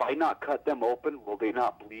women, if I not cut them open, will they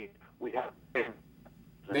not bleed?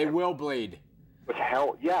 They will bleed. But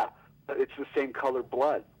hell, yeah. It's the same color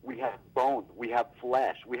blood. We have bone. We have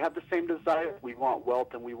flesh. We have the same desires. We want wealth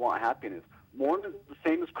and we want happiness. Mormons the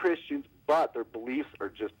same as Christians, but their beliefs are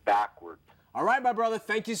just backwards. All right, my brother.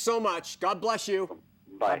 Thank you so much. God bless you.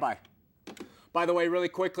 Bye. Bye-bye. By the way, really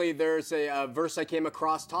quickly, there's a verse I came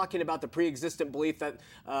across talking about the pre-existent belief that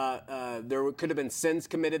there could have been sins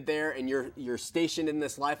committed there, and you're stationed in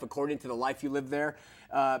this life according to the life you live there.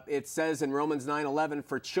 It says in Romans 9:11,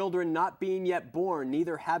 for children not being yet born,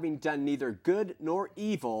 neither having done neither good nor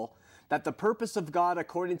evil, that the purpose of God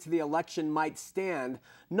according to the election might stand,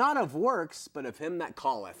 not of works, but of him that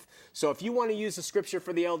calleth. So if you want to use the scripture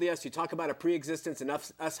for the LDS, you talk about a pre-existence and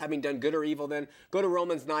us having done good or evil, then go to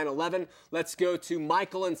Romans 9:11. Let's go to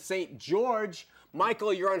Michael in St. George.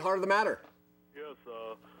 Michael, you're on Heart of the Matter. Yes,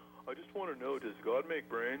 I just want to know, does God make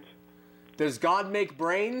brains? Does God make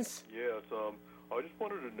brains? Yes, I just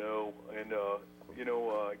wanted to know, and,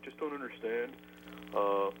 I just don't understand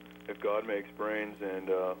if God makes brains, and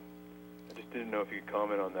I just didn't know if you could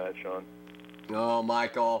comment on that, Sean. Oh,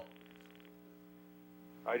 Michael.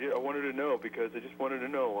 I wanted to know because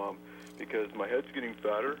my head's getting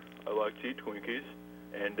fatter. I like to eat Twinkies,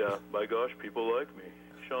 and by gosh, people like me.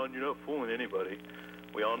 Sean, you're not fooling anybody.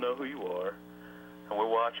 We all know who you are, and we're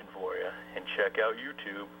watching for you. And check out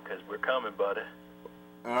YouTube because we're coming, buddy.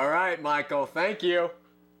 All right, Michael. Thank you.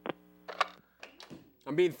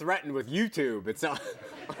 I'm being threatened with YouTube. It's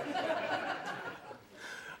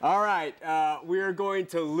all right. We are going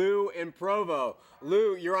to Lou in Provo.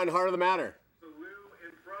 Lou, you're on Heart of the Matter.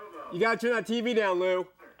 You got to turn that TV down, Lou.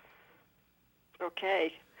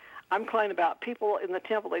 Okay. I'm calling about people in the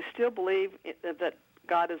temple. They still believe that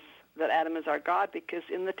Adam is our God, because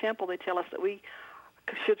in the temple they tell us that we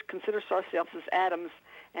should consider ourselves as Adams,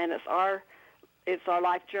 and it's our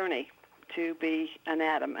life journey to be an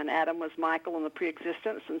Adam. And Adam was Michael in the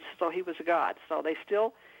pre-existence, and so he was a God. So they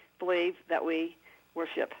still believe that we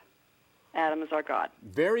worship Adam as our God.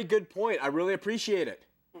 Very good point. I really appreciate it.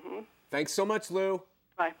 Mm-hmm. Thanks so much, Lou.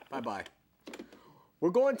 Bye. Bye-bye.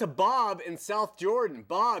 We're going to Bob in South Jordan.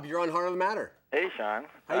 Bob, you're on Heart of the Matter. Hey, Sean.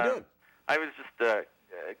 How you doing? I was just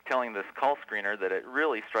telling this call screener that it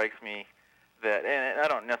really strikes me that, and I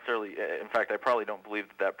don't necessarily, in fact, I probably don't believe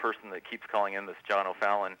that person that keeps calling in, this John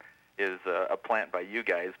O'Fallon, is a plant by you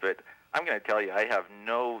guys, but I'm going to tell you, I have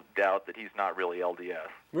no doubt that he's not really LDS.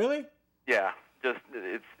 Really? Yeah, just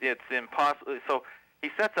it's impossible. So he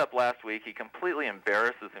sets up last week, he completely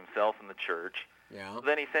embarrasses himself in the church. Yeah.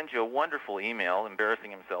 Then he sends you a wonderful email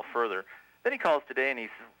embarrassing himself further. Then he calls today and he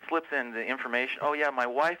slips in the information. Oh yeah, my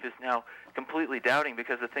wife is now completely doubting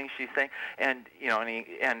because of things she's saying. And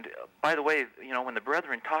and by the way, when the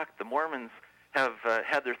brethren talk, the Mormons have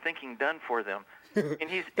had their thinking done for them. And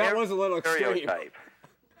he's that was a little stereotype.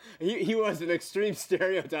 He was an extreme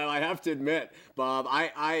stereotype, I have to admit, Bob.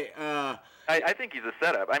 I think he's a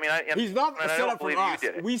setup. I mean, he's not a setup for us.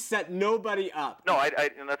 We set nobody up. No, and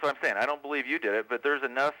that's what I'm saying. I don't believe you did it, but there's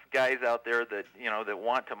enough guys out there that that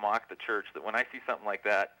want to mock the church that when I see something like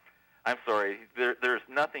that, I'm sorry. There's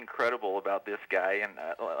nothing credible about this guy. And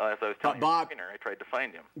as I was telling Bob, I tried to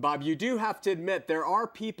find him. Bob, you do have to admit there are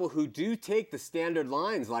people who do take the standard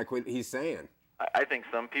lines like what he's saying. I think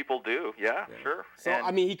some people do. Yeah. Sure. So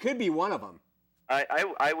I mean, he could be one of them.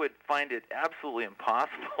 I would find it absolutely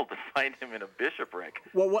impossible to find him in a bishopric.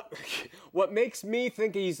 Well, what makes me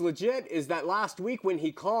think he's legit is that last week when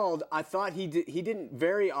he called, I thought he didn't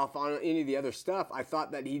vary off on any of the other stuff. I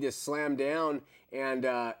thought that he just slammed down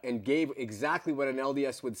and gave exactly what an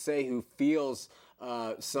LDS would say who feels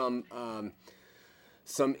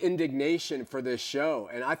some indignation for this show,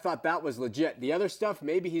 and I thought that was legit. The other stuff,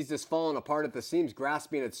 maybe he's just falling apart at the seams,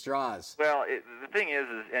 grasping at straws. Well, the thing is,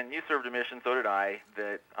 and you served a mission, so did I,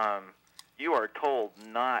 that you are told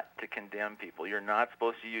not to condemn people. You're not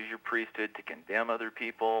supposed to use your priesthood to condemn other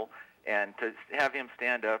people, and to have him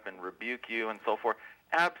stand up and rebuke you and so forth.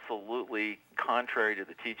 Absolutely contrary to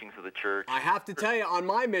the teachings of the church. I have to tell you, on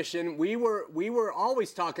my mission, we were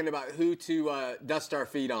always talking about who to dust our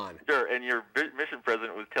feet on. Sure, and your mission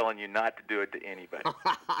president was telling you not to do it to anybody.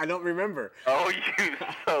 I don't remember. Oh, you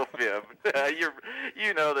so fib.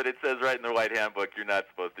 You know that it says right in the White Handbook you're not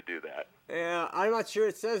supposed to do that. Yeah, I'm not sure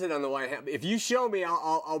it says it on the White Handbook. If you show me,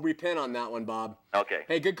 I'll repent on that one, Bob. Okay.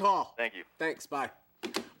 Hey, good call. Thank you. Thanks, bye.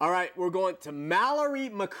 All right, we're going to Mallory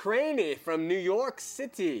McCraney from New York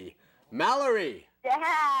City. Mallory.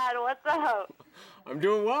 Dad, what's up? I'm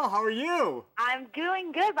doing well. How are you? I'm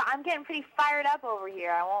doing good, but I'm getting pretty fired up over here.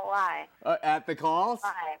 I won't lie. At the calls?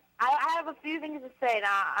 I have a few things to say.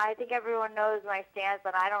 Now, I think everyone knows my stance,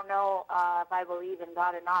 but I don't know if I believe in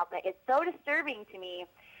God or not. But it's so disturbing to me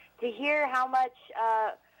to hear how much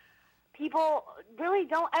people really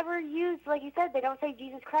don't ever use, like you said, they don't say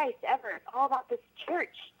Jesus Christ ever. It's all about this church,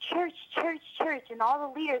 and all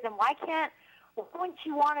the leaders. And why wouldn't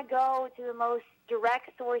you want to go to the most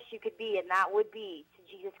direct source you could be, and that would be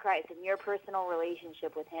to Jesus Christ and your personal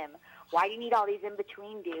relationship with him? Why do you need all these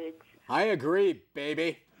in-between dudes? I agree,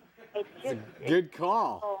 baby. It's just a good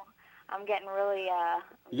call. Oh, I'm getting really...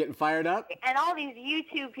 You getting fired up? And all these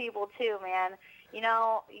YouTube people, too, man.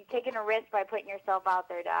 You're taking a risk by putting yourself out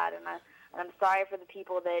there, Dad, and I'm sorry for the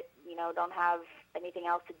people that, don't have anything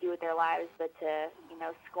else to do with their lives but to,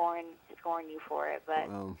 scorn you for it. But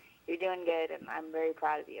you're doing good, and I'm very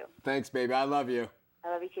proud of you. Thanks, baby. I love you.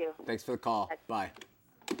 I love you, too. Thanks for the call. Bye.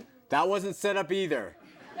 That wasn't set up either.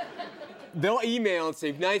 They'll email and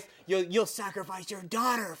say, nice, you'll sacrifice your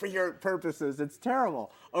daughter for your purposes. It's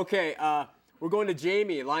terrible. Okay, we're going to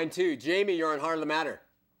Jamie, line 2. Jamie, you're on Heart of the Matter.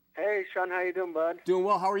 Hey, Sean, how you doing, bud? Doing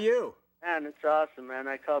well. How are you? Man, it's awesome, man.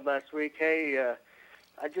 I called last week. Hey,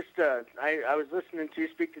 I was listening to you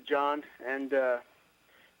speak to John, and,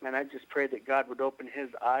 man, I just prayed that God would open his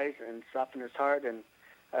eyes and soften his heart, and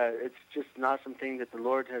it's just an awesome thing that the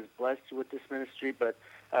Lord has blessed you with this ministry. But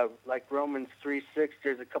like Romans 3:6,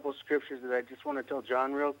 there's a couple scriptures that I just want to tell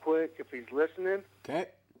John real quick, if he's listening. Okay.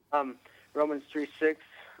 Romans 3:6, it's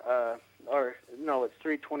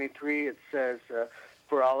 3:23. It says,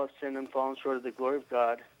 For all have sinned and fallen short of the glory of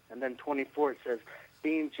God. And then 24 it says,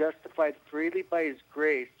 being justified freely by his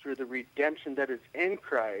grace through the redemption that is in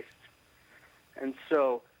Christ. And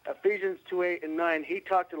so Ephesians 2:8 and 9, he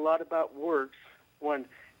talked a lot about works when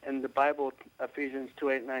in the Bible, Ephesians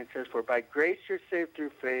 2:8 and 9 says, for by grace you're saved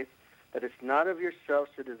through faith, that it's not of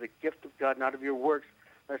yourselves, it is a gift of God, not of your works,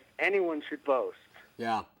 lest anyone should boast.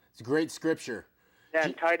 Yeah, it's a great scripture. Yeah,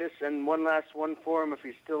 and Titus, and one last one for him, if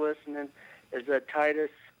he's still listening, is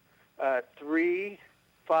Titus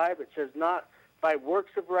 3:5. It says, not by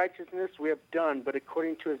works of righteousness we have done, but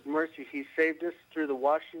according to his mercy he saved us through the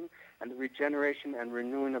washing and the regeneration and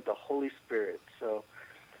renewing of the Holy Spirit. So,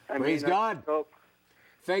 Praise God.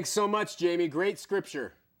 Thanks so much, Jamie. Great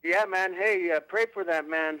scripture. Yeah, man. Hey, pray for that,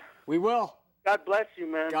 man. We will. God bless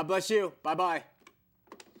you, man. God bless you. Bye-bye.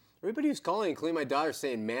 Everybody who's calling, including my daughter,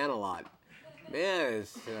 saying man a lot. Man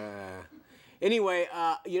is... Anyway,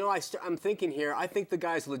 I'm thinking here, I think the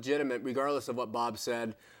guy's legitimate, regardless of what Bob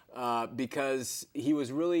said, because he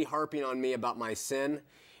was really harping on me about my sin.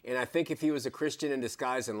 And I think if he was a Christian in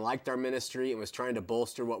disguise and liked our ministry and was trying to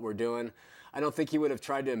bolster what we're doing, I don't think he would have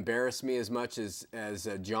tried to embarrass me as much as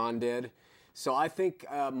John did. So I think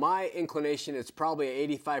my inclination is probably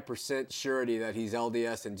 85% surety that he's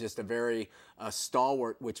LDS and just a very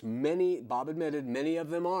stalwart, which Bob admitted, many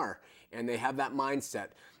of them are, and they have that mindset.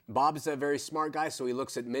 Bob's a very smart guy, so he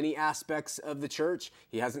looks at many aspects of the church.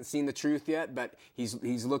 He hasn't seen the truth yet, but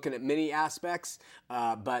he's looking at many aspects,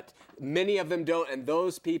 but many of them don't, and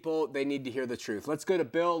those people, they need to hear the truth. Let's go to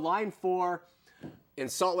Bill, line 4 in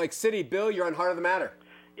Salt Lake City. Bill, you're on Heart of the Matter.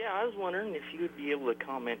 Yeah, I was wondering if you would be able to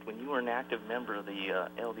comment, when you were an active member of the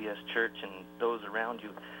LDS Church and those around you,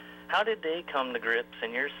 how did they come to grips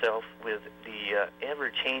in yourself with the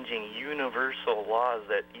ever-changing universal laws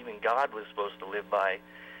that even God was supposed to live by?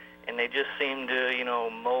 And they just seem to,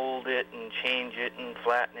 mold it and change it and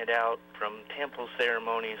flatten it out, from temple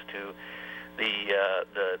ceremonies to the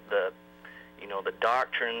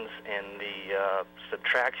doctrines and the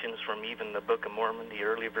subtractions from even the Book of Mormon, the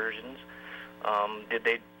early versions. Did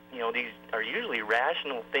they, these are usually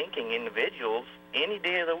rational thinking individuals any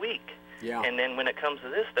day of the week. Yeah. And then when it comes to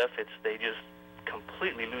this stuff, they just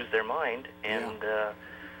completely lose their mind. And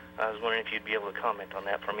I was wondering if you'd be able to comment on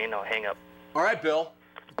that for me, and I'll hang up. All right, Bill.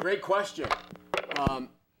 Great question.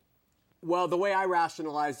 Well, the way I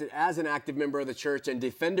rationalized it as an active member of the church and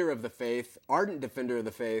defender of the faith, ardent defender of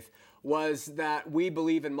the faith, was that we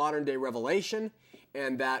believe in modern day revelation,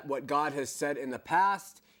 and that what God has said in the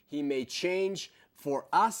past, he may change for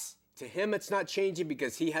us. To him, it's not changing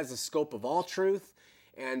because he has the scope of all truth,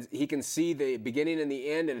 and he can see the beginning and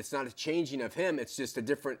the end, and it's not a changing of him, it's just a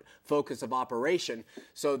different focus of operation.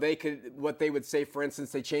 So what they would say, for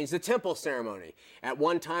instance, they changed the temple ceremony. At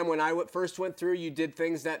one time when I first went through, you did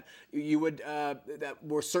things that you would, that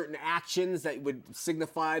were certain actions that would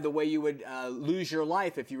signify the way you would lose your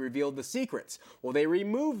life if you revealed the secrets. Well, they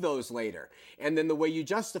removed those later. And then the way you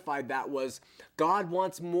justified that was, God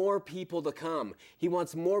wants more people to come. He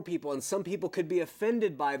wants more people, and some people could be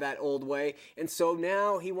offended by that old way, and so now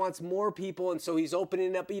he wants more people, and so he's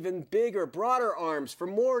opening up even bigger, broader arms for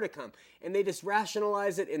more to come. And they just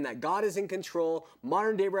rationalize it in that God is in control,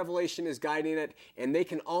 modern day revelation is guiding it, and they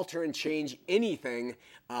can alter and change anything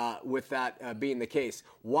with that being the case.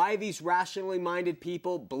 Why these rationally minded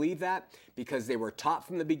people believe that? Because they were taught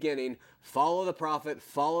from the beginning, follow the prophet,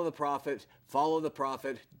 follow the prophet, follow the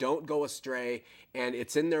prophet, don't go astray. And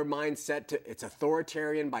it's in their mindset, it's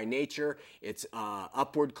authoritarian by nature, it's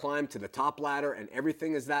upward climb to the top ladder, and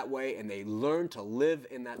everything is that way, and they learn to live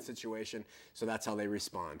in that situation, so that's how they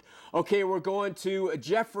respond. Okay, we're going to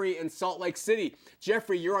Jeffrey in Salt Lake City.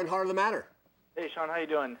 Jeffrey, you're on Heart of the Matter. Hey, Sean, how you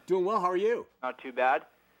doing? Doing well, how are you? Not too bad.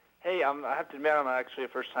 Hey, I have to admit, I'm actually a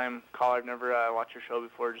first-time caller. I've never watched your show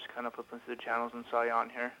before, just kind of flipping through the channels and saw you on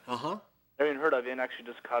here. Uh-huh. I haven't heard of you, and actually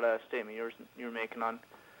just caught a statement you were making on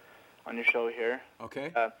your show here.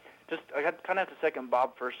 Okay. I kind of have to second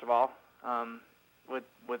Bob, first of all,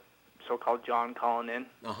 with so-called John calling in.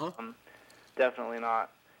 Uh-huh. Definitely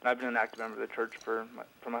not. And I've been an active member of the church for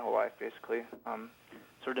my whole life, basically.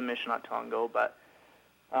 Sort of mission not too long ago, but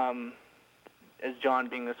as John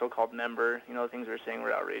being the so-called member, the things we were saying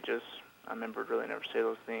were outrageous. A member would really never say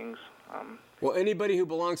those things. Well, anybody who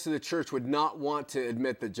belongs to the church would not want to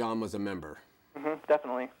admit that John was a member. Mm-hmm,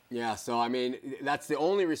 definitely. Yeah, so, I mean, that's the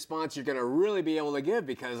only response you're going to really be able to give,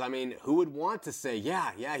 because, I mean, who would want to say,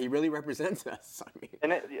 yeah, he really represents us? I mean,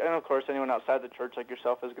 and of course, anyone outside the church like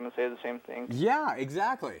yourself is going to say the same thing. Yeah,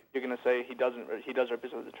 exactly. You're going to say he does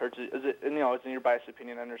represent the church. It's in your biased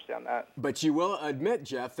opinion, I understand that. But you will admit,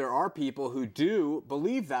 Jeff, there are people who do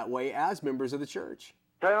believe that way as members of the church.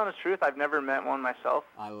 tell you the honest truth, I've never met one myself.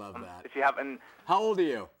 I love that. If you haven't. How old are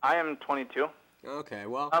you? I am 22. Okay,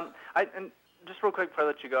 well. And just real quick before I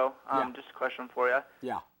let you go, just a question for you.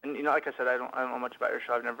 Yeah. And like I said, I don't know much about your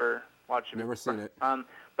show. I've never watched it. Never seen it.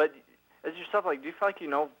 But as yourself, do you feel like you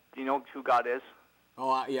know who God is?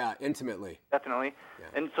 Oh, yeah, intimately. Definitely. Yeah.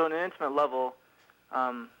 And so, on an intimate level,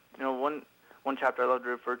 one chapter I love to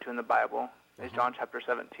refer to in the Bible is John chapter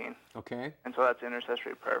 17. Okay. And so that's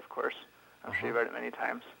intercessory prayer, of course. I'm sure you've read it many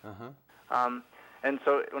times. Uh-huh. And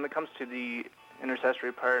so when it comes to the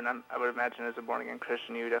intercessory prayer, and I would imagine as a born-again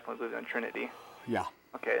Christian, you definitely believe in the Trinity. Yeah.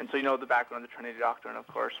 Okay, and so you know the background of the Trinity doctrine, of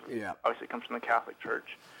course. Yeah. Obviously, it comes from the Catholic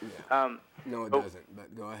Church. Yeah. No, it doesn't.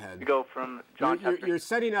 But go ahead. You go from John. You're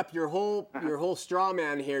setting up your whole straw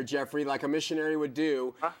man here, Jeffrey, like a missionary would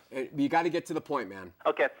do. And you got to get to the point, man.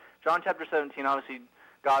 Okay, John chapter 17. Obviously,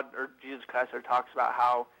 God or Jesus Christ talks about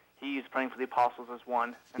how He's praying for the apostles as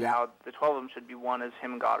one, and how the 12 of them should be one as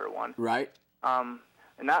Him and God are one. Right.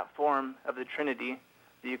 In that form of the Trinity,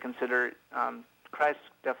 that you consider. Christ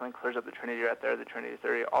definitely clears up the Trinity right there, the Trinity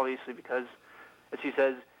theory, obviously, because, as he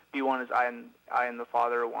says, be one as I and the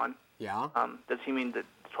Father are one. Yeah. Does he mean that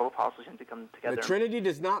the 12 apostles need to come together? The Trinity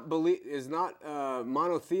is not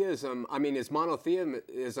monotheism. I mean, it's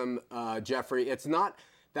monotheism, Jeffrey. It's not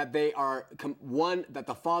that they are one, that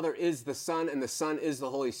the Father is the Son and the Son is the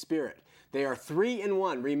Holy Spirit. They are 3 in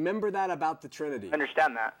 1. Remember that about the Trinity. I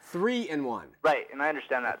understand that. 3 in 1. Right, and I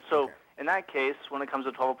understand that. So, in that case, when it comes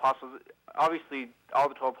to 12 apostles, obviously, all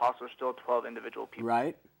the 12 apostles are still 12 individual people.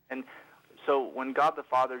 Right. And so when God the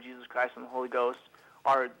Father, Jesus Christ, and the Holy Ghost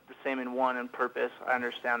are the same in one in purpose, I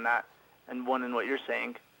understand that. And one in what you're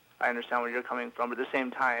saying, I understand where you're coming from. But at the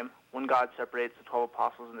same time, when God separates the 12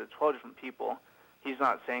 apostles into 12 different people, He's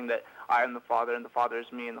not saying that I am the Father and the Father is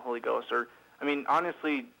me and the Holy Ghost. Or, I mean,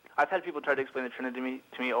 honestly, I've had people try to explain the Trinity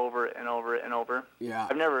to me over and over and over. Yeah.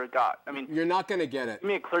 I've never got. I mean, you're not going to get it. Give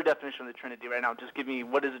me a clear definition of the Trinity right now. Just give me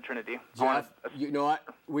what is a Trinity. Jeff, you know what?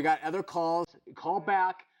 We got other calls. Call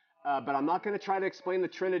back, but I'm not going to try to explain the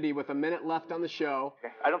Trinity with a minute left on the show.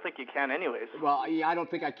 Okay. I don't think you can, anyways. Well, yeah, I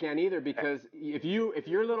don't think I can either, because if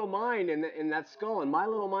your little mind in that skull and my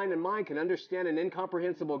little mind and mine can understand an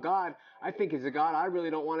incomprehensible God, I think is a God I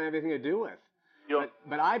really don't want anything to do with.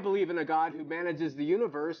 But I believe in a God who manages the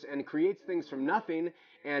universe and creates things from nothing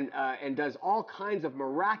and does all kinds of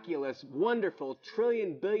miraculous, wonderful,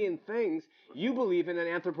 trillion, billion things. You believe in an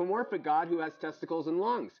anthropomorphic God who has testicles and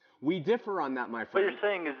lungs. We differ on that, my friend. What you're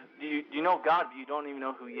saying is you know God, but you don't even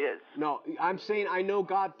know who He is. No, I'm saying I know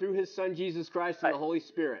God through His Son, Jesus Christ, and the Holy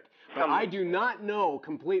Spirit. But I do not know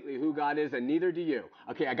completely who God is, and neither do you.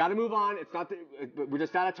 Okay, I got to move on. We're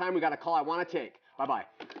just out of time. We got a call I want to take. Bye-bye.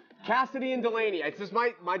 Cassidy and Delaney. It's just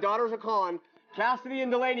my daughters are calling. Cassidy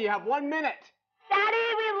and Delaney, you have 1 minute. Daddy,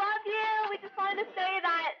 we love you. We just wanted to say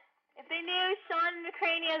that if they knew Sean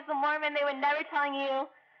McCraney as the Mormon, they would never tell you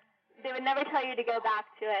to go back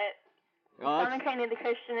to it. Oh, Sean McCraney, the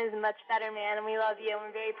Christian, is a much better man, and we love you, and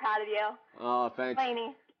we're very proud of you. Oh, thanks.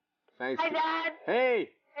 Delaney. Thanks. Hi, Dad. Hey.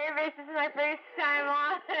 Nervous. This is my first time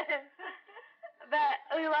on. But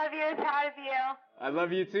we love you and proud of you. I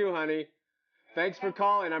love you too, honey. Thanks for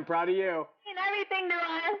calling. I'm proud of you. You mean everything to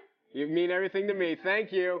us. You mean everything to me.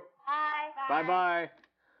 Thank you. Bye. Bye-bye.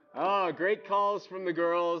 Oh, great calls from the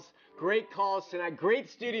girls. Great calls tonight. Great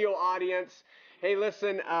studio audience. Hey,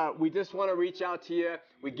 listen, we just want to reach out to you.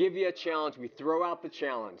 We give you a challenge. We throw out the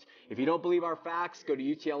challenge. If you don't believe our facts, go to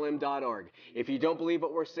utlm.org. If you don't believe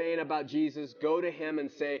what we're saying about Jesus, go to Him and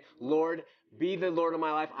say, Lord, be the Lord of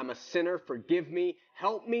my life. I'm a sinner. Forgive me.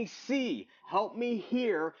 Help me see. Help me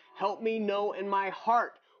hear. Help me know in my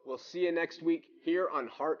heart. We'll see you next week here on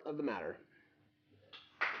Heart of the Matter.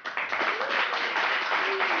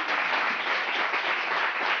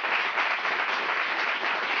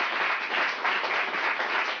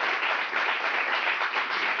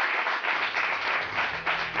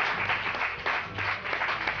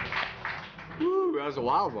 Woo, that was a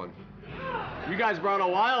wild one. You guys brought a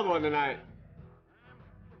wild one tonight.